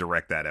Eric to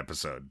direct that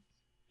episode.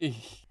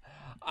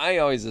 I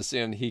always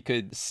assumed he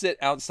could sit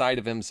outside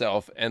of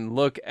himself and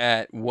look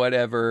at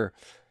whatever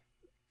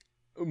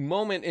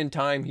moment in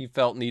time he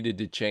felt needed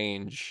to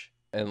change,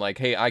 and like,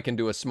 hey, I can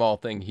do a small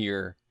thing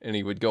here, and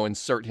he would go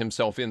insert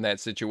himself in that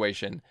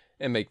situation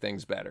and make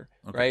things better.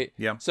 Okay. Right?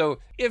 Yeah. So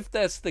if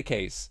that's the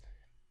case,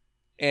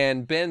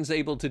 and Ben's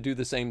able to do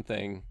the same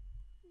thing,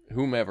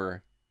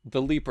 whomever,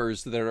 the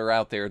leapers that are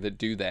out there that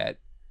do that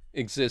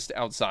exist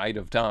outside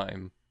of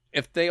time,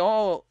 if they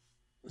all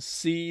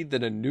see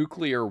that a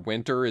nuclear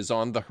winter is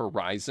on the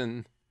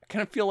horizon, I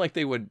kind of feel like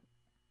they would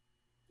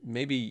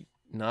maybe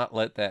not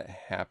let that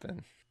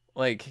happen.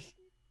 Like,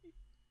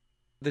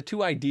 the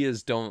two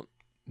ideas don't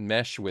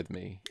mesh with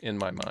me in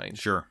my mind.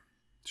 Sure.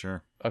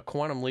 A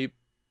quantum leap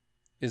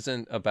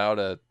isn't about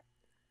a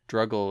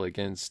struggle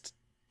against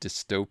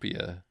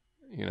dystopia,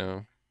 you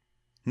know?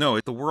 No,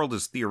 the world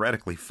is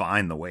theoretically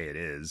fine the way it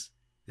is.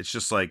 It's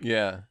just like,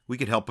 we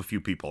could help a few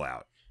people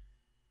out.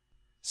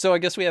 So I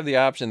guess we have the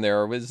option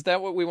there. Is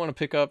that what we want to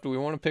pick up? Do we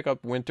want to pick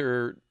up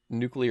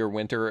nuclear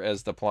winter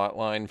as the plot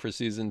line for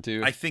season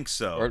 2? I think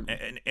so.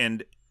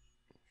 And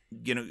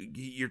you know,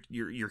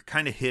 you're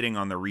kind of hitting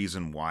on the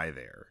reason why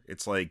there.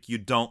 It's like you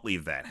don't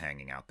leave that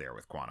hanging out there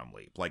with Quantum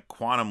Leap. Like,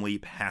 Quantum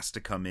Leap has to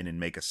come in and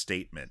make a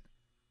statement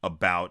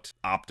about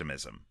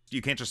optimism.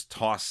 You can't just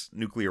toss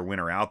nuclear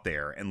winter out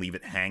there and leave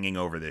it hanging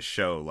over this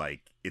show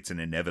like it's an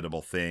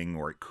inevitable thing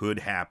or it could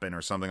happen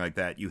or something like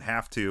that. You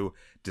have to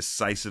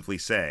decisively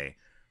say,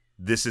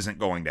 this isn't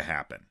going to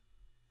happen,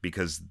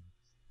 because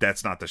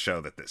that's not the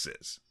show that this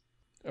is.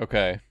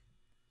 Okay.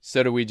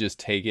 So do we just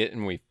take it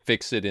and we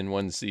fix it in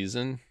one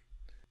season?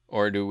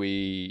 Or do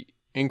we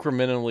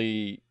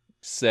incrementally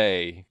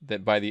say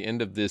that by the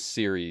end of this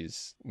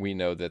series, we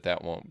know that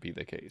that won't be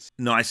the case?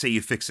 No, I say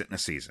you fix it in a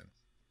season.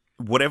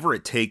 Whatever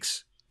it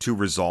takes to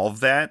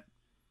resolve that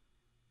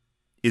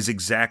is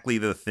exactly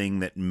the thing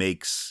that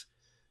makes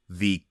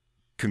the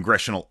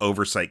Congressional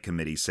Oversight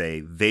Committee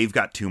say they've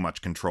got too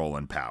much control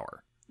and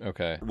power.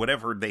 Okay.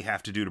 Whatever they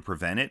have to do to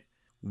prevent it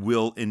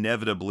will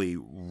inevitably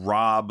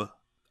rob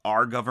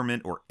our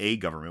government, or a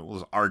government. It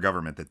was our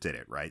government that did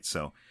it, right?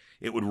 So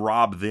it would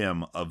rob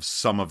them of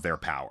some of their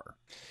power.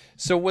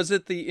 So was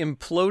it the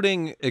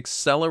imploding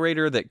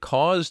accelerator that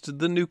caused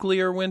the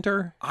nuclear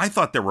winter? I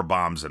thought there were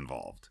bombs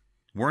involved.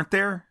 Weren't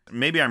there?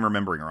 Maybe I'm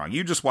remembering wrong.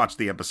 You just watched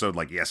the episode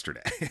like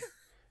yesterday.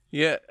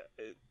 Yeah,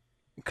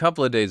 a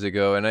couple of days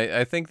ago. And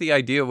I think the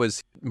idea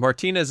was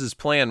Martinez's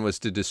plan was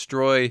to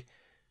destroy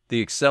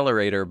the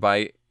accelerator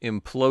by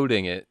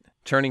imploding it,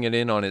 turning it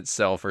in on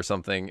itself or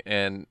something.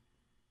 And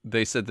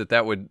they said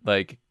that would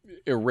like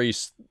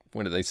erase,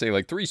 what did they say,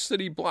 like 3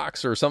 city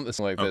blocks or something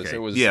like this. Okay. It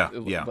was Yeah.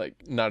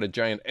 like not a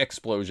giant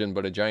explosion,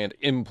 but a giant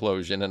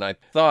implosion. And I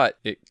thought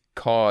it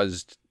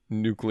caused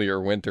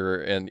nuclear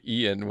winter, and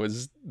Ian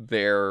was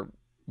there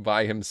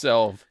by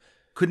himself.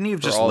 Couldn't he have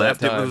just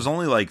left? It was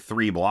only like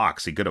 3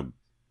 blocks. He could have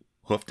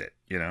hoofed it,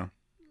 you know?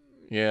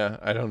 Yeah,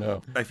 I don't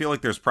know. I feel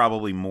like there's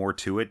probably more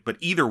to it, but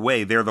either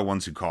way, they're the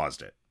ones who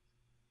caused it.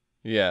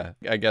 Yeah,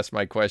 I guess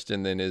my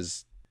question then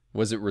is,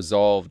 was it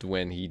resolved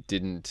when he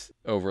didn't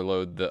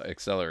overload the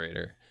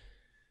accelerator?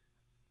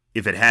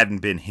 If it hadn't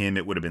been him,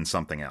 it would have been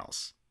something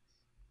else.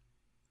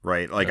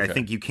 Right? Like, okay. I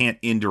think you can't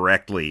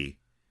indirectly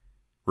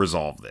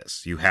resolve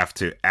this. You have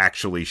to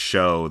actually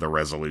show the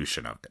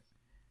resolution of it.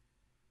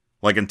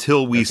 Like,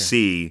 until we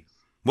see...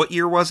 What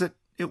year was it?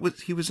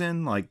 He was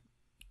in, like,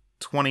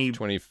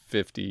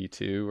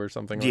 2052 or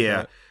something like that.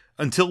 Yeah.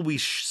 Until we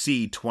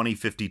see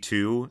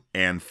 2052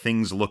 and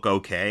things look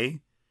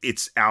okay,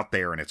 it's out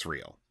there and it's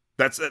real.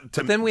 That's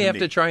but then we have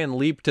to try and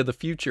leap to the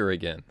future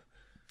again.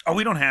 Oh,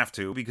 we don't have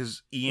to,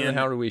 because Ian... Then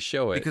how do we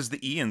show it? Because the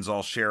Ians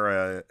all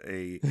share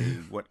a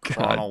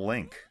chronal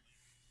link.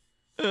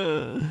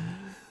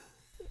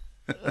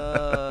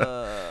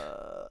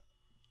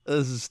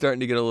 This is starting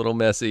to get a little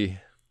messy.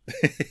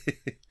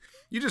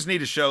 You just need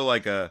to show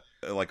like a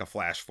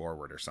flash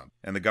forward or something,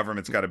 and the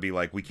government's got to be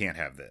like, we can't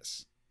have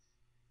this.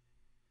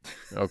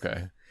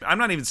 Okay. I'm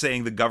not even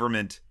saying the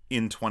government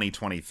in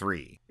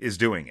 2023 is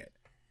doing it.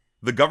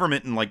 The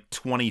government in like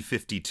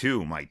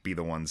 2052 might be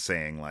the one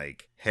saying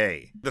like,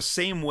 hey, the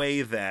same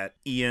way that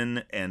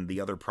Ian and the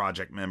other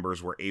project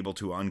members were able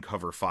to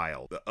uncover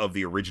files of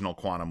the original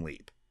Quantum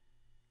Leap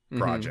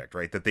project,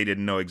 right, that they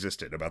didn't know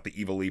existed, about the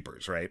evil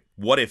leapers, right?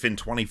 What if in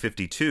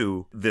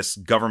 2052 this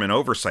government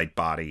oversight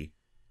body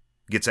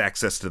gets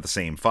access to the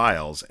same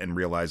files and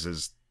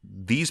realizes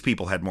these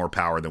people had more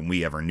power than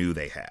we ever knew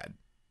they had,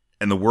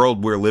 and the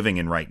world we're living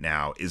in right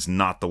now is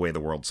not the way the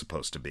world's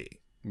supposed to be?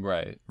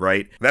 Right?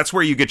 That's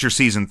where you get your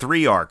season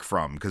 3 arc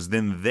from, because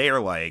then they're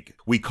like,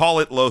 we call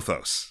it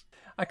Lothos.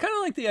 I kind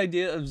of like the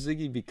idea of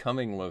Ziggy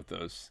becoming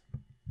Lothos.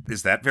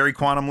 Is that very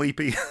Quantum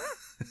Leapy?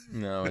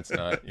 No, it's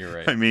not. You're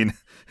right. I mean,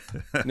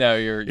 no,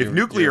 if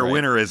nuclear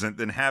winter isn't,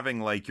 then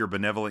having like your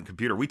benevolent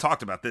computer. We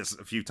talked about this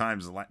a few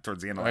times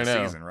towards the end of the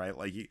season, right?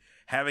 Like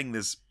having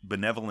this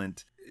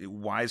benevolent,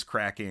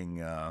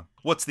 wisecracking.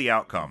 What's the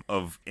outcome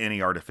of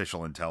any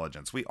artificial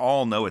intelligence? We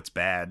all know it's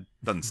bad.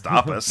 Doesn't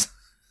stop us.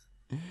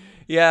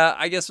 Yeah,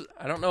 I guess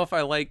I don't know if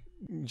I like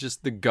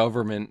just the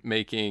government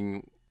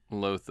making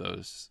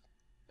Lothos.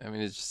 I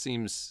mean, it just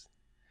seems,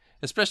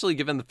 especially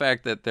given the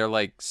fact that they're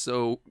like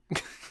so.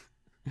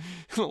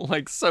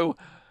 Like so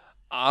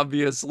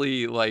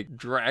obviously like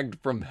dragged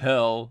from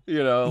hell,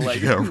 you know,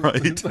 like yeah,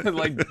 right.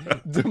 like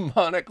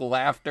demonic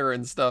laughter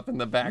and stuff in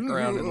the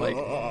background and like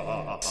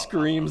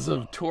screams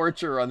of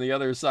torture on the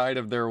other side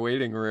of their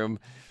waiting room.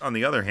 On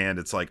the other hand,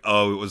 it's like,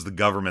 oh, it was the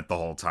government the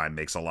whole time,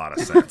 makes a lot of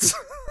sense.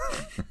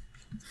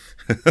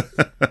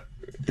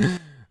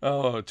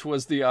 Oh,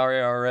 'twas the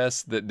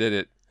IRS that did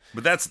it.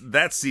 But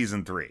that's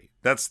season 3.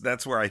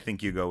 That's where I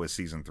think you go with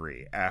season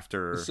 3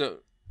 after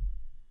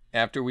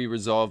we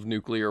resolve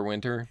nuclear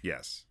winter?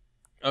 Yes.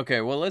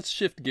 Okay, well, let's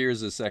shift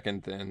gears a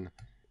second then.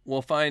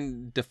 We'll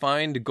find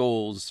defined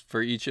goals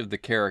for each of the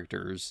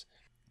characters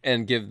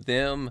and give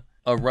them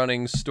a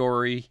running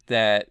story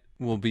that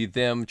will be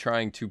them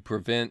trying to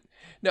prevent...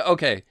 No,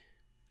 okay.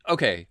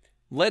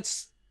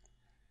 Let's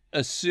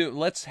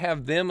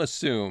have them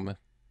assume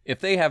if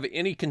they have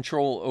any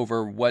control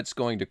over what's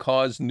going to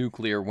cause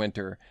nuclear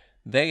winter,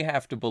 they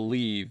have to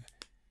believe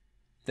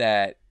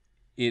that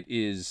it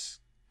is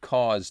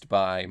caused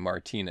by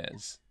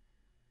Martinez,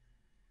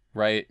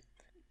 right?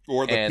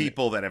 Or the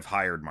people that have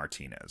hired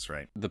Martinez,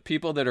 right? The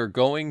people that are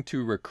going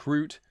to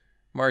recruit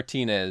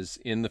Martinez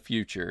in the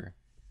future,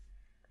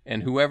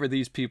 and whoever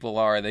these people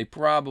are, they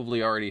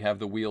probably already have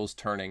the wheels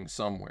turning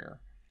somewhere.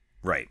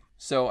 Right.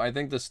 So I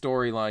think the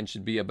storyline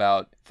should be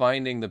about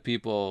finding the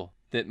people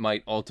that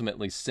might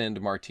ultimately send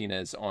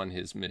Martinez on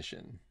his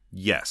mission.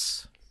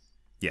 Yes.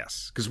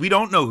 Because we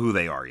don't know who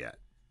they are yet.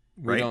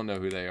 Right? We don't know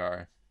who they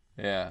are.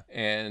 Yeah.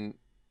 And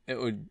it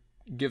would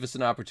give us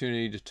an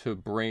opportunity to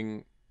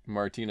bring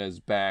Martinez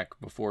back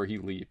before he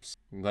leaps,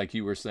 like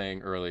you were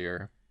saying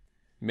earlier.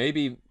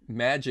 Maybe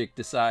Magic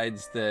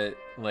decides that,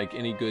 like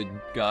any good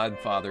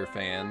Godfather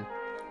fan,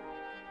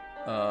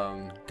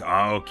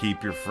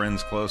 keep your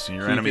friends close and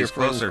your enemies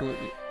closer.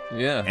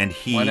 Yeah. And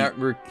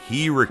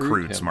he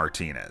recruits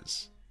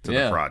Martinez to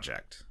the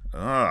project.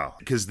 Oh,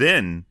 because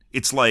then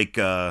it's like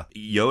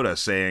Yoda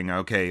saying,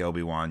 okay,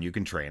 Obi-Wan, you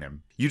can train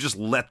him. You just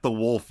let the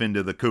wolf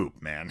into the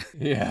coop, man.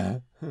 Yeah.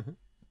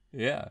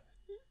 Yeah.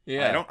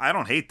 I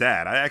don't hate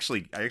that. I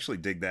actually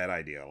dig that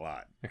idea a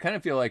lot. I kind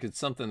of feel like it's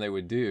something they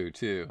would do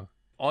too.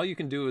 All you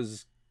can do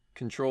is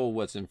control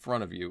what's in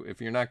front of you.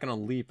 If you're not going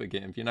to leap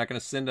again, if you're not going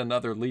to send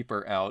another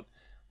leaper out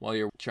while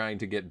you're trying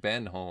to get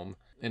Ben home,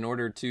 in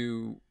order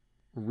to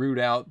root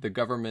out the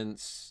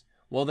government's...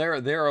 Well,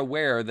 they're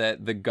aware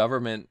that the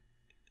government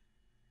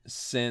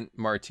sent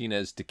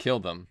Martinez to kill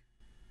them.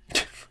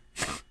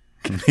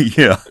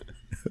 Yeah.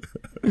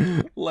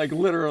 Like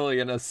literally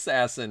an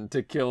assassin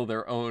to kill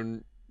their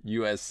own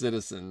U.S.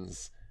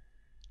 citizens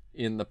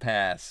in the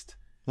past.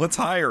 Let's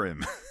hire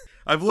him.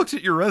 I've looked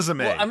at your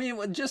resume. Well, I mean,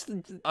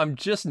 I'm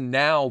just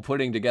now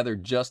putting together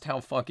just how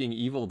fucking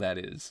evil that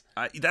is.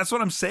 That's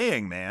what I'm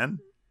saying, man.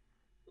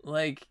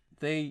 Like,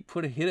 they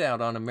put a hit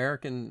out on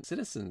American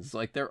citizens,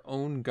 like their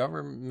own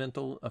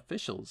governmental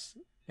officials,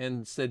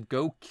 and said,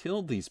 go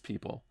kill these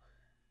people.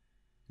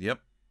 Yep.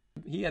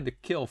 He had to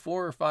kill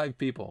 4 or 5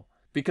 people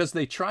because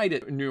they tried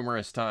it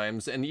numerous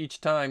times, and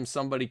each time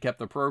somebody kept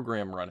the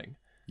program running.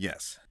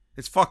 Yes.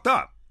 It's fucked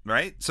up,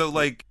 right? So,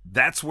 like,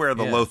 that's where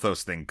the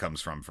Lothos thing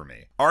comes from for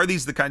me. Are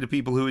these the kind of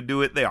people who would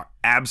do it? They are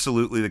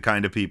absolutely the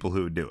kind of people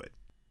who would do it.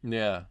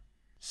 Yeah.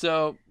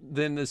 So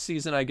then the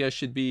season, I guess,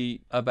 should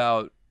be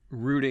about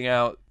rooting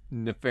out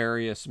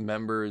nefarious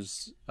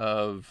members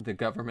of the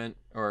government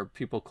or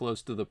people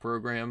close to the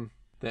program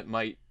that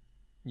might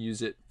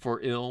use it for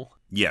ill.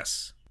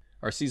 Yes.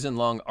 Our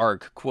season-long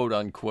arc, quote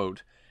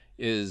unquote,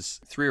 is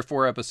 3 or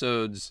 4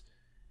 episodes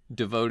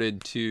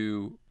devoted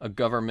to a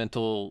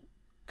governmental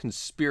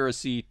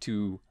conspiracy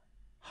to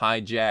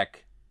hijack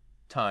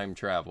time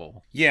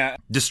travel. Yeah.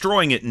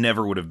 Destroying it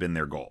never would have been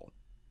their goal.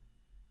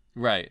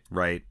 Right.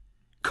 Right.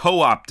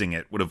 Co-opting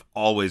it would have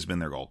always been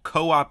their goal.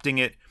 Co-opting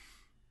it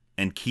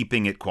and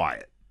keeping it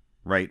quiet.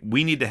 Right.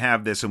 We need to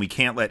have this and we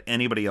can't let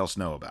anybody else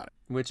know about it.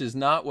 Which is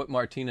not what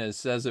Martinez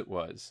says it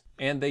was.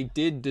 And they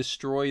did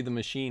destroy the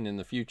machine in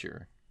the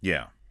future.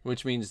 Yeah.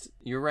 Which means,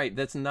 you're right,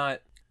 that's not...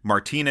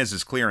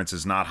 Martinez's clearance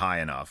is not high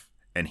enough,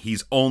 and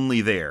he's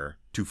only there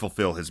to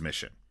fulfill his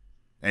mission.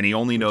 And he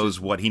only knows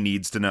what he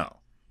needs to know,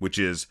 which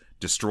is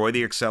destroy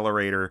the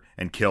accelerator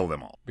and kill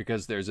them all.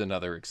 Because there's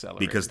another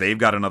accelerator. Because they've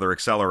got another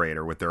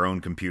accelerator with their own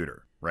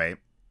computer, right?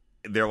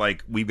 They're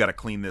like, we've got to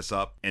clean this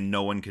up, and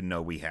no one can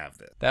know we have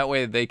this. That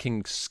way they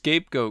can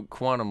scapegoat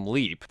Quantum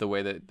Leap the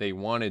way that they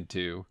wanted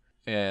to,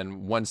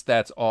 and once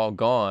that's all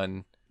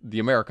gone, the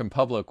American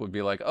public would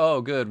be like,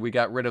 oh, good, we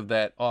got rid of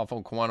that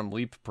awful Quantum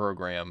Leap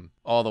program.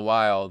 All the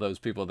while, those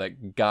people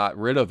that got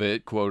rid of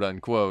it, quote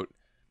unquote...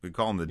 We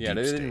call them the deep state.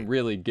 Yeah, they didn't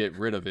really get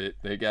rid of it.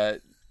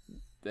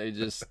 They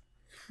just...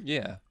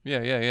 Yeah.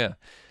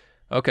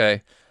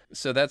 Okay,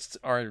 so that's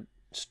our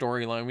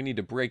storyline. We need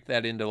to break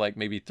that into like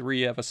maybe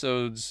 3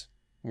 episodes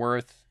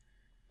worth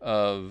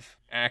of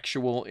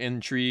actual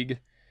intrigue.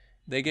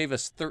 They gave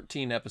us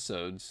 13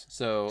 episodes,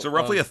 so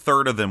roughly a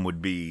third of them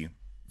would be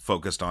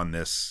focused on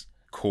this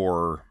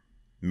core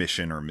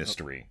mission or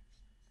mystery.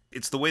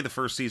 It's the way the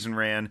first season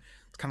ran.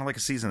 It's kind of like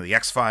a season of the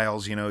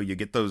X-Files, you know, you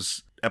get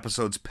those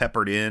episodes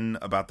peppered in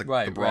about the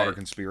broader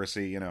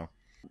conspiracy, you know.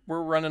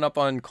 We're running up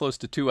on close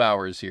to 2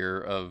 hours here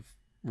of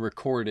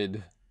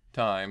recorded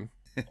time.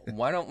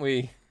 Why don't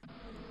we,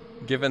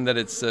 given that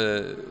it's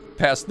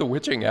past the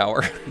witching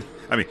hour...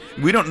 I mean,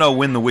 we don't know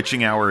when the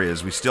witching hour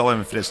is. We still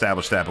haven't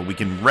established that, but we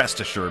can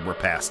rest assured we're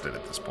past it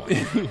at this point.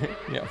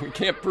 Yeah, we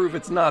can't prove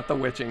it's not the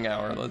witching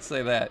hour. Let's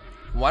say that.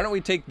 Why don't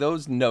we take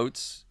those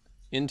notes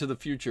into the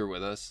future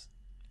with us?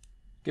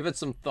 Give it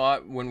some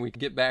thought. When we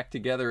get back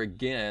together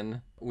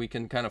again, we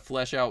can kind of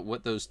flesh out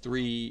what those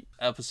 3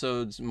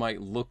 episodes might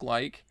look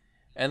like.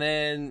 And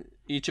then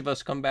each of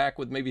us come back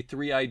with maybe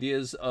 3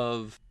 ideas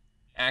of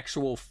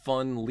actual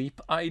fun leap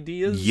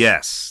ideas.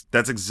 Yes,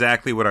 that's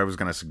exactly what I was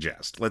going to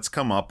suggest. Let's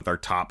come up with our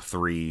top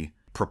 3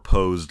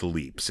 proposed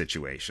leap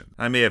situation.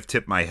 I may have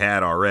tipped my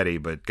hat already,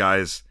 but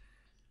guys,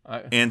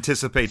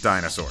 anticipate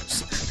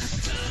dinosaurs.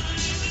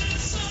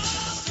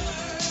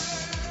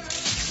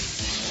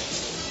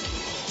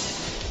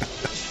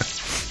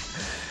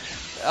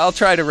 I'll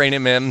try to rein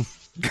him in,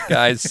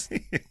 guys.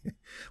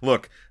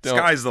 Look,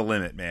 sky's the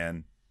limit,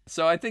 man.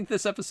 So I think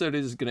this episode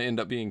is going to end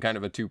up being kind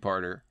of a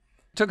 2-parter.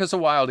 Took us a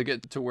while to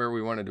get to where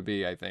we wanted to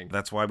be, I think.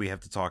 That's why we have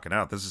to talk it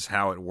out. This is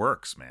how it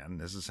works, man.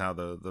 This is how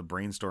the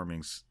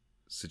brainstorming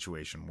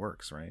situation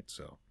works, right?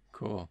 So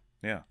cool.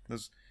 Yeah.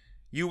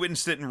 You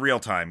witnessed it in real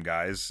time,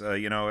 guys.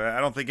 You know, I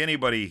don't think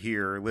anybody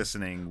here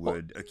listening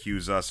would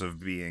accuse us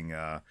of being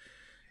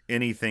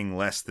anything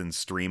less than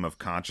stream of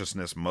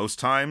consciousness most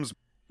times.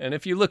 And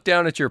if you look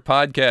down at your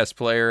podcast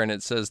player and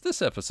it says,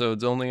 this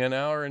episode's only 1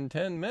 hour and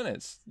 10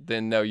 minutes,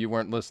 then no, you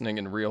weren't listening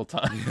in real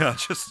time. Yeah,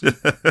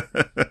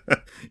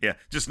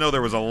 just know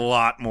there was a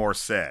lot more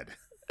said.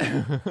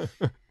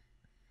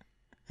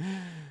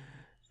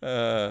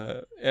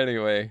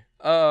 Anyway.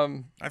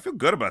 I feel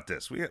good about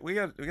this. We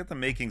got the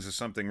makings of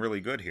something really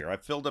good here. I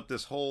filled up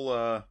this whole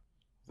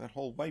that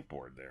whole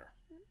whiteboard there.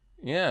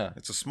 Yeah.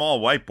 It's a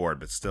small whiteboard,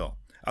 but still.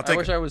 I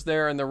wish I was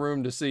there in the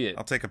room to see it.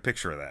 I'll take a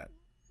picture of that.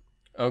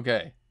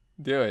 Okay.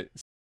 Do it.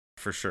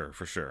 For sure.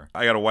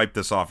 I got to wipe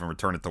this off and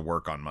return it to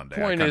work on Monday.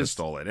 I kind of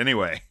stole it.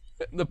 Anyway.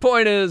 The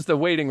point is, the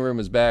waiting room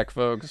is back,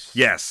 folks.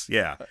 Yes,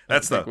 yeah.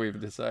 That's I think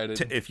we've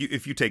decided. If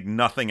you take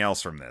nothing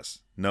else from this,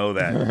 know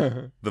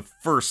that the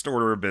first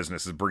order of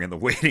business is bringing the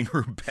waiting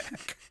room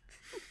back.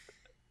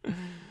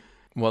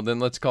 Well, then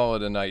let's call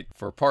it a night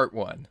for part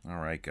 1. All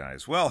right,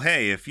 guys. Well,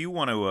 hey, if you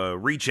want to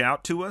reach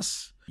out to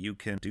us, you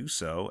can do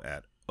so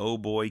at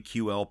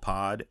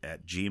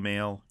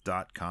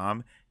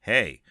ohboyqlpod@gmail.com.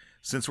 Hey,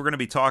 since we're going to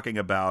be talking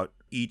about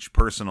each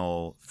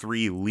personal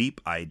 3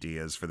 leap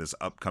ideas for this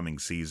upcoming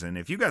season.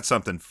 If you got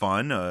something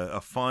fun, a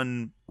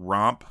fun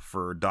romp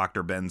for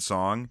Dr. Ben's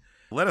song,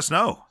 let us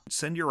know.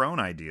 Send your own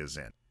ideas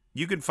in.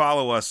 You can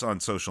follow us on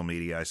social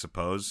media, I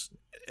suppose.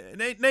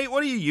 Nate,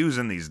 what are you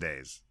using these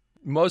days?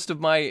 Most of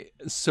my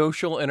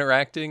social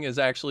interacting is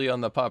actually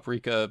on the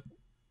Paprika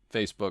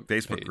Facebook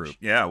page. Group.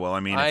 Yeah, well, I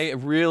mean... I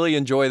really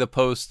enjoy the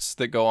posts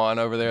that go on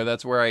over there.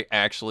 That's where I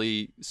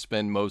actually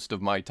spend most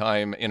of my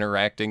time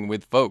interacting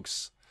with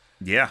folks.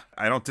 Yeah,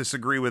 I don't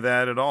disagree with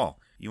that at all.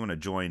 You want to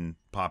join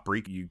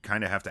Paprika, you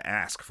kind of have to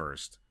ask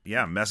first.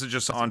 Yeah, message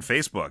us on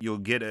Facebook. You'll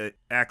get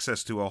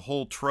access to a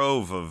whole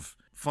trove of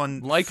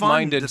fun,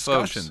 like-minded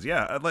discussions. folks.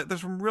 Yeah,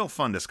 there's some real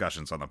fun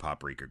discussions on the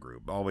Paprika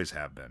group. Always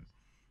have been.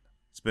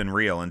 It's been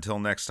real. Until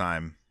next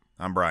time,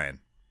 I'm Brian.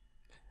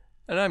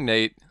 And I'm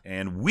Nate.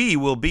 And we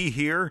will be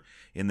here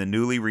in the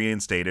newly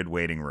reinstated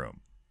waiting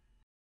room.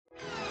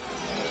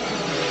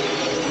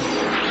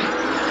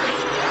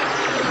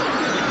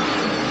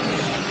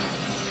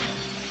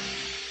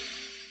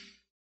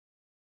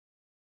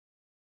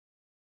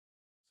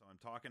 So I'm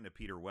talking to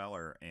Peter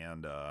Weller,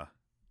 and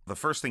the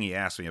first thing he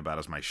asked me about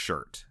is my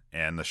shirt.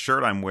 And the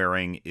shirt I'm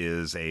wearing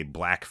is a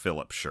Black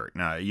Phillip shirt.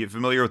 Now, are you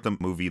familiar with the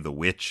movie The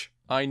Witch?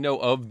 I know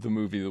of the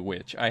movie The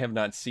Witch. I have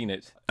not seen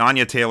it.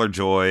 Anya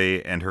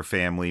Taylor-Joy and her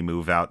family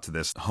move out to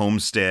this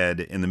homestead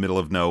in the middle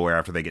of nowhere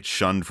after they get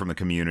shunned from the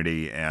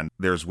community, and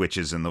there's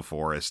witches in the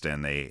forest,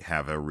 and they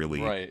have a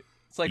really right.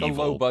 It's like a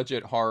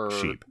low-budget horror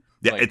sheep.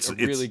 Yeah, like it's a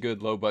really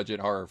good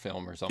low-budget horror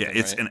film or something. Yeah,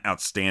 it's right? an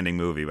outstanding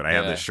movie, but I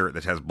have this shirt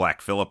that has Black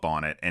Phillip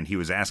on it, and he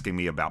was asking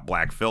me about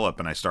Black Phillip,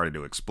 and I started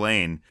to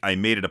explain. I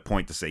made it a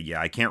point to say,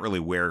 yeah, I can't really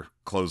wear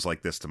clothes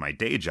like this to my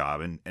day job,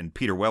 and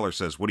Peter Weller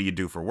says, what do you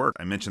do for work?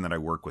 I mentioned that I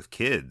work with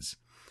kids,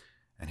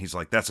 and he's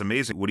like, that's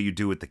amazing. What do you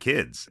do with the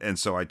kids? And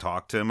so I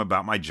talked to him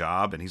about my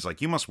job, and he's like,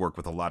 you must work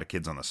with a lot of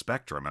kids on the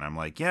spectrum, and I'm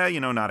like, yeah,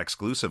 not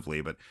exclusively,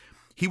 but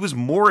he was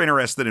more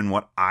interested in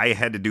what I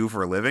had to do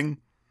for a living.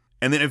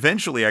 And then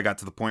eventually I got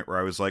to the point where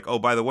I was like, oh,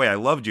 by the way, I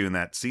loved you in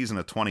that season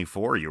of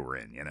 24 you were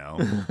in,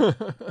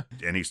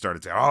 And he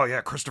started saying, oh,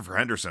 yeah, Christopher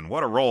Henderson,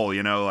 what a role,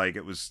 like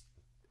it was.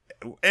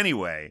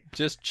 Anyway.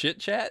 Just chit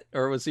chat?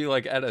 Or was he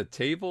like at a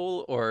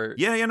table or?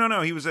 Yeah,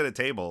 no, he was at a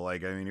table.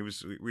 Like, I mean, he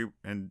was,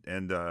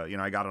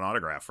 I got an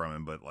autograph from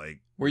him, but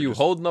like. Were you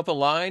holding up a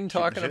line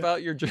talking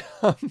about your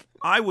job?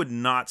 I would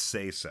not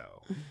say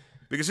so.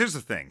 Because here's the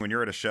thing. When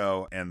you're at a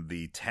show and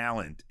the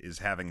talent is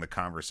having the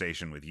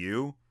conversation with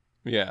you.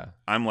 Yeah.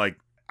 I'm like,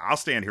 I'll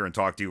stand here and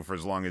talk to you for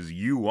as long as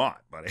you want,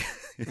 buddy.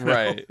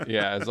 Right.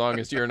 Yeah. As long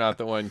as you're not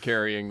the one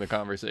carrying the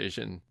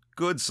conversation.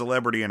 Good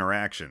celebrity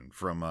interaction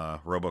from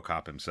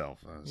RoboCop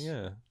himself.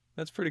 Yeah.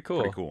 That's pretty cool.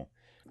 Pretty cool.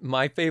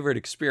 My favorite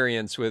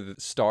experience with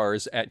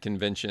stars at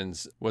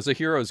conventions was a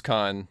Heroes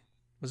Con.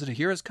 Was it a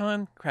Heroes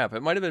Con? Crap.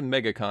 It might have been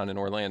MegaCon in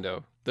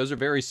Orlando. Those are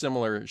very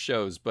similar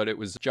shows, but it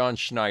was John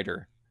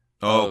Schneider.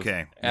 Oh,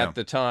 okay. At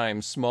the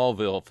time,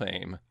 Smallville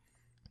fame.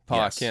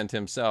 Pa Kent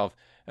himself.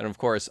 And of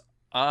course,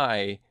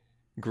 I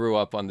grew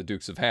up on the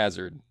Dukes of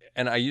Hazzard,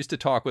 and I used to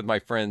talk with my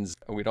friends.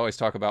 We'd always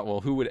talk about,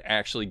 well, who would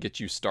actually get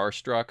you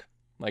starstruck?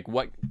 Like,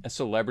 what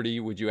celebrity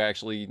would you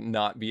actually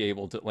not be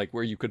able to, like,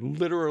 where you could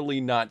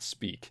literally not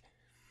speak?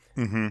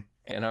 Mm-hmm.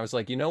 And I was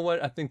like, you know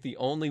what? I think the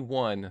only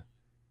one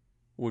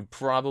would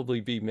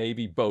probably be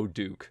maybe Bo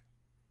Duke,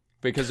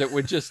 because it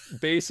would just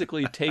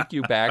basically take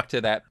you back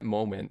to that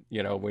moment,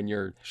 when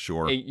you're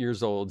 8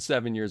 years old,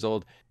 7 years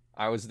old.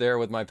 I was there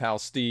with my pal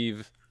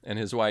Steve and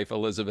his wife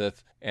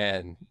Elizabeth,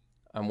 and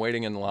I'm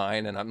waiting in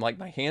line, and I'm like,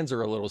 my hands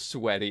are a little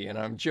sweaty, and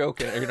I'm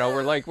joking,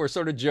 we're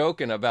sort of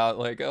joking about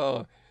like,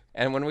 oh,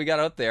 and when we got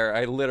up there,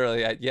 I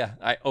literally,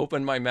 I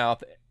opened my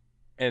mouth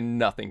and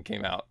nothing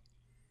came out.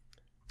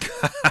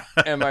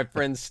 And my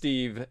friend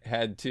Steve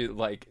had to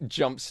like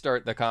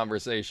jumpstart the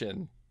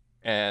conversation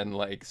and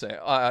like say,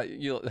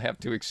 you'll have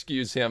to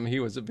excuse him. He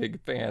was a big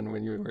fan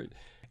when you were,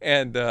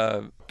 and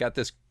got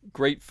this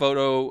great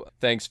photo.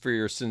 Thanks for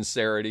your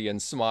sincerity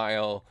and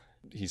smile.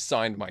 He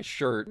signed my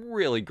shirt.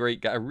 Really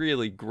great guy.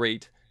 Really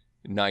great,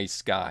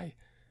 nice guy.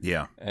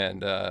 Yeah.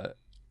 And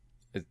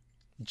it's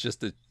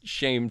just a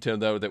shame to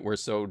know that we're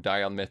so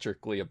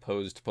diametrically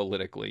opposed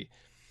politically.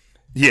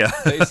 Yeah.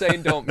 They say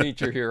don't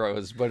meet your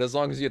heroes, but as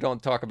long as you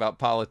don't talk about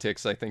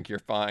politics, I think you're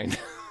fine.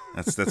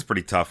 That's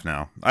pretty tough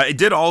now. I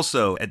did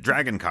also, at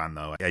Dragon Con,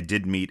 though, I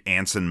did meet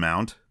Anson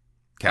Mount,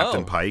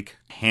 Captain Pike.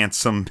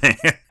 Handsome man.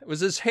 Was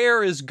his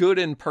hair as good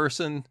in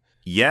person?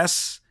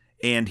 Yes.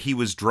 And he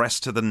was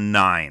dressed to the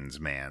nines,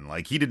 man.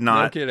 Like, he did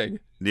not... No kidding.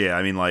 Yeah,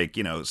 I mean, like,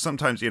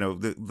 sometimes,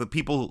 the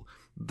people,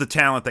 the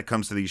talent that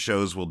comes to these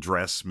shows will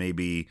dress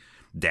maybe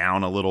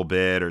down a little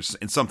bit or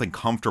in something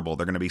comfortable.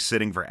 They're going to be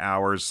sitting for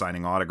hours,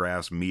 signing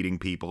autographs, meeting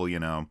people,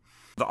 The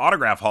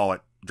autograph hall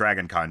at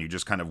Dragon Con, you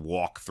just kind of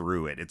walk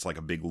through it. It's like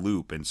a big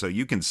loop. And so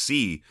you can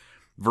see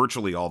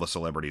virtually all the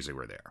celebrities who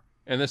were there.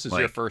 And this is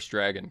your first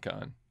Dragon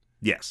Con.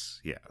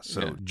 Yes, yeah.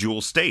 So Jewel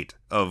State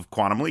of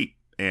Quantum Leap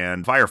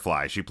and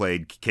Firefly, she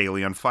played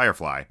Kaylee on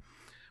Firefly,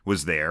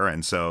 was there.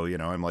 And so,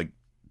 I'm like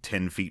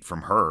 10 feet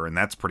from her, and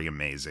that's pretty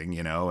amazing,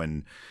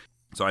 and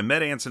So I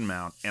met Anson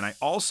Mount, and I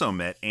also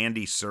met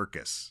Andy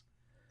Serkis.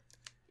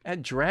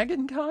 At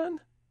Dragon Con?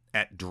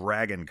 At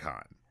Dragon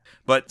Con.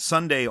 But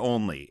Sunday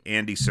only,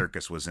 Andy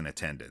Serkis was in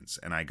attendance,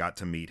 and I got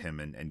to meet him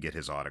and get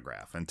his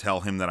autograph and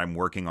tell him that I'm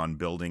working on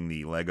building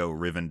the Lego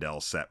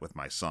Rivendell set with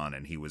my son,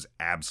 and he was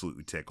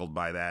absolutely tickled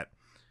by that.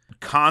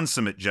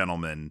 Consummate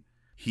gentleman.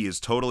 He is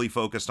totally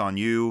focused on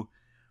you.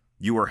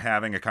 You were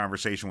having a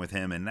conversation with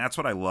him, and that's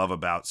what I love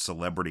about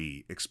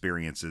celebrity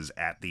experiences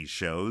at these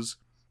shows.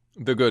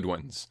 The good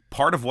ones.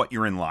 Part of what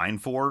you're in line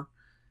for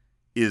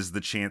is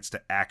the chance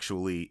to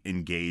actually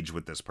engage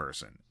with this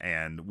person.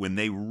 And when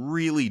they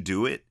really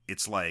do it,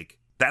 it's like,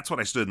 that's what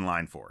I stood in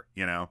line for,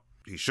 you know?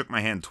 He shook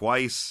my hand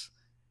twice.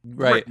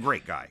 Right.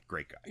 Great guy.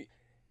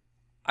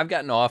 I've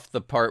gotten off the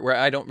part where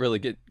I don't really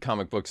get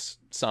comic books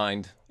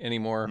signed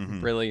anymore,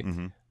 really.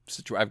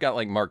 Mm-hmm. I've got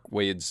like Mark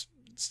Waid's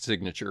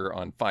signature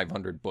on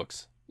 500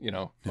 books, you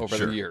know, over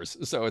the years.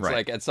 So it's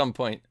like at some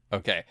point,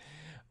 okay.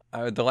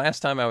 The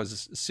last time I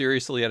was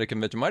seriously at a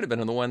convention might have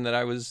been the one that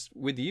I was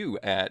with you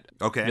at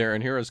there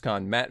in Heroes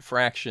Con. Matt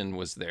Fraction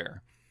was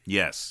there.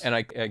 Yes. And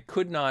I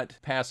could not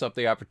pass up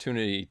the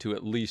opportunity to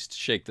at least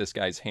shake this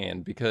guy's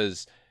hand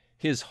because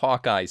his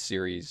Hawkeye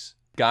series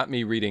got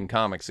me reading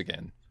comics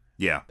again.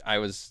 Yeah. I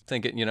was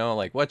thinking, you know,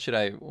 like, what should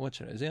I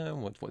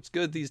what's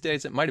good these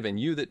days? It might have been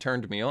you that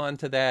turned me on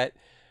to that.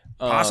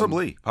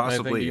 Possibly. I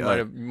think you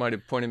might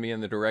have pointed me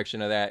in the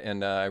direction of that.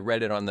 And I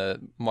read it on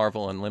the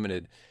Marvel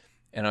Unlimited.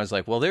 And I was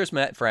like, well, there's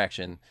Matt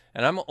Fraction.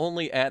 And I'm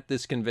only at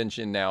this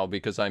convention now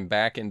because I'm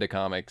back into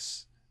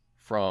comics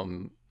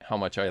from how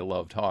much I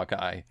loved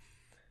Hawkeye.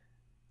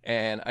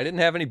 And I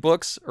didn't have any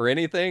books or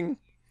anything.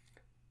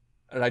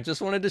 And I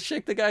just wanted to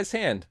shake the guy's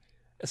hand.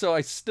 So I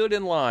stood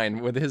in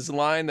line with his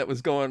line that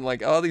was going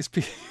like all these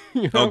people.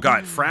 You know, oh,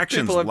 God.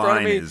 Fraction's people in front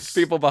line of me, is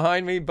people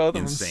behind me, both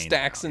of them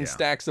stacks now, and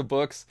stacks of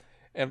books.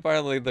 And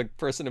finally, the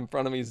person in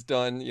front of me is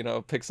done, you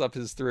know, picks up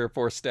his 3 or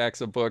 4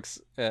 stacks of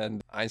books.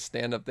 And I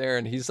stand up there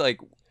and he's like,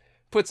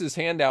 puts his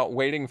hand out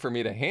waiting for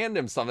me to hand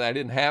him something. I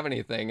didn't have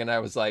anything. And I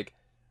was like,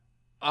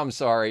 I'm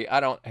sorry, I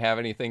don't have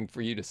anything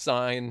for you to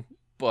sign.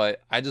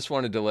 But I just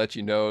wanted to let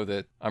you know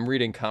that I'm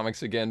reading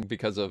comics again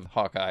because of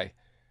Hawkeye.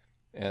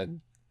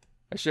 And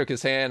I shook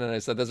his hand and I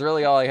said, that's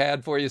really all I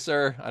had for you,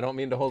 sir. I don't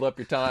mean to hold up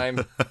your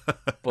time.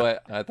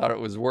 But I thought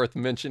it was worth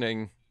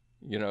mentioning,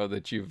 you know,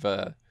 that you've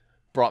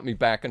brought me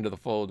back into the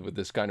fold with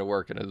this kind of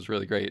work, and it was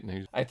really great.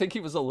 And I think he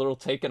was a little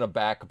taken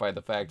aback by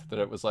the fact that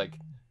it was like,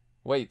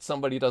 wait,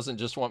 somebody doesn't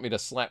just want me to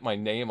slap my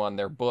name on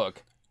their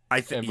book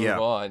and move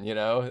on, you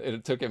know?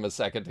 It took him a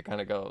second to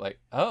kind of go like,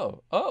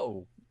 oh.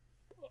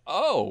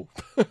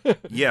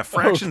 Yeah,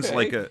 Fraction's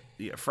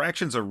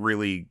Fraction's a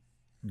really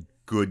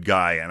good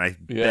guy, and I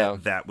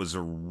bet that was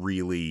a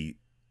really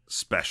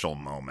special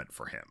moment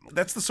for him.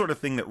 That's the sort of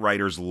thing that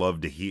writers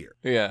love to hear.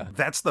 Yeah.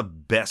 That's the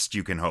best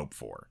you can hope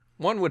for.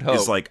 One would hope.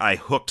 It's like, I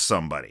hooked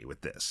somebody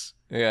with this.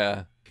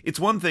 Yeah.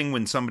 It's one thing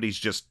when somebody's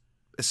just,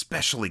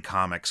 especially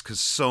comics, because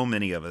so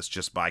many of us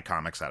just buy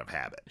comics out of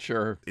habit.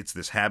 Sure. It's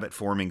this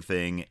habit-forming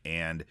thing,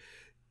 and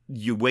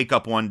you wake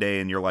up one day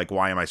and you're like,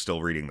 why am I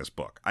still reading this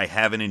book? I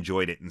haven't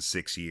enjoyed it in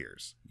 6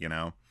 years, you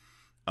know?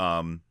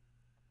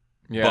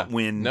 Yeah.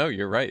 No,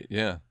 you're right,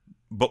 yeah.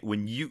 But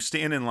when you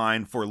stand in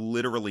line for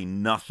literally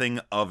nothing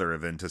other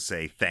than to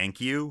say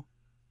thank you,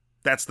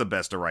 that's the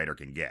best a writer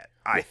can get,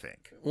 I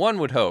think. One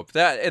would hope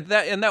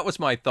that was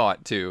my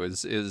thought too.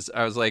 Is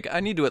I was like, I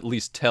need to at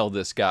least tell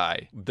this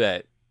guy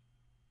that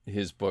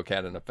his book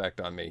had an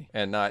effect on me,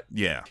 and not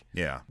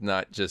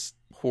not just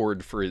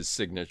hoard for his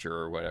signature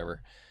or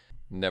whatever.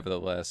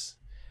 Nevertheless,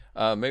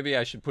 maybe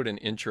I should put an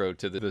intro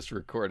to this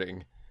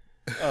recording.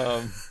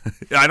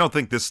 I don't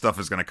think this stuff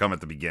is going to come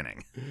at the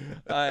beginning.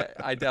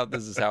 I doubt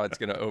this is how it's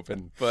going to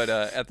open, but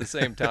at the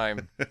same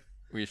time.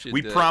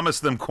 We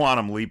promised them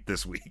Quantum Leap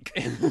this week.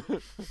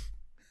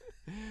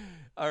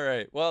 All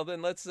right. Well,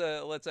 then let's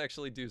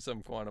actually do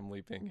some quantum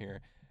leaping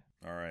here.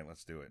 All right,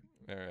 let's do it.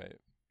 All right.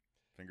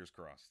 Fingers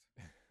crossed.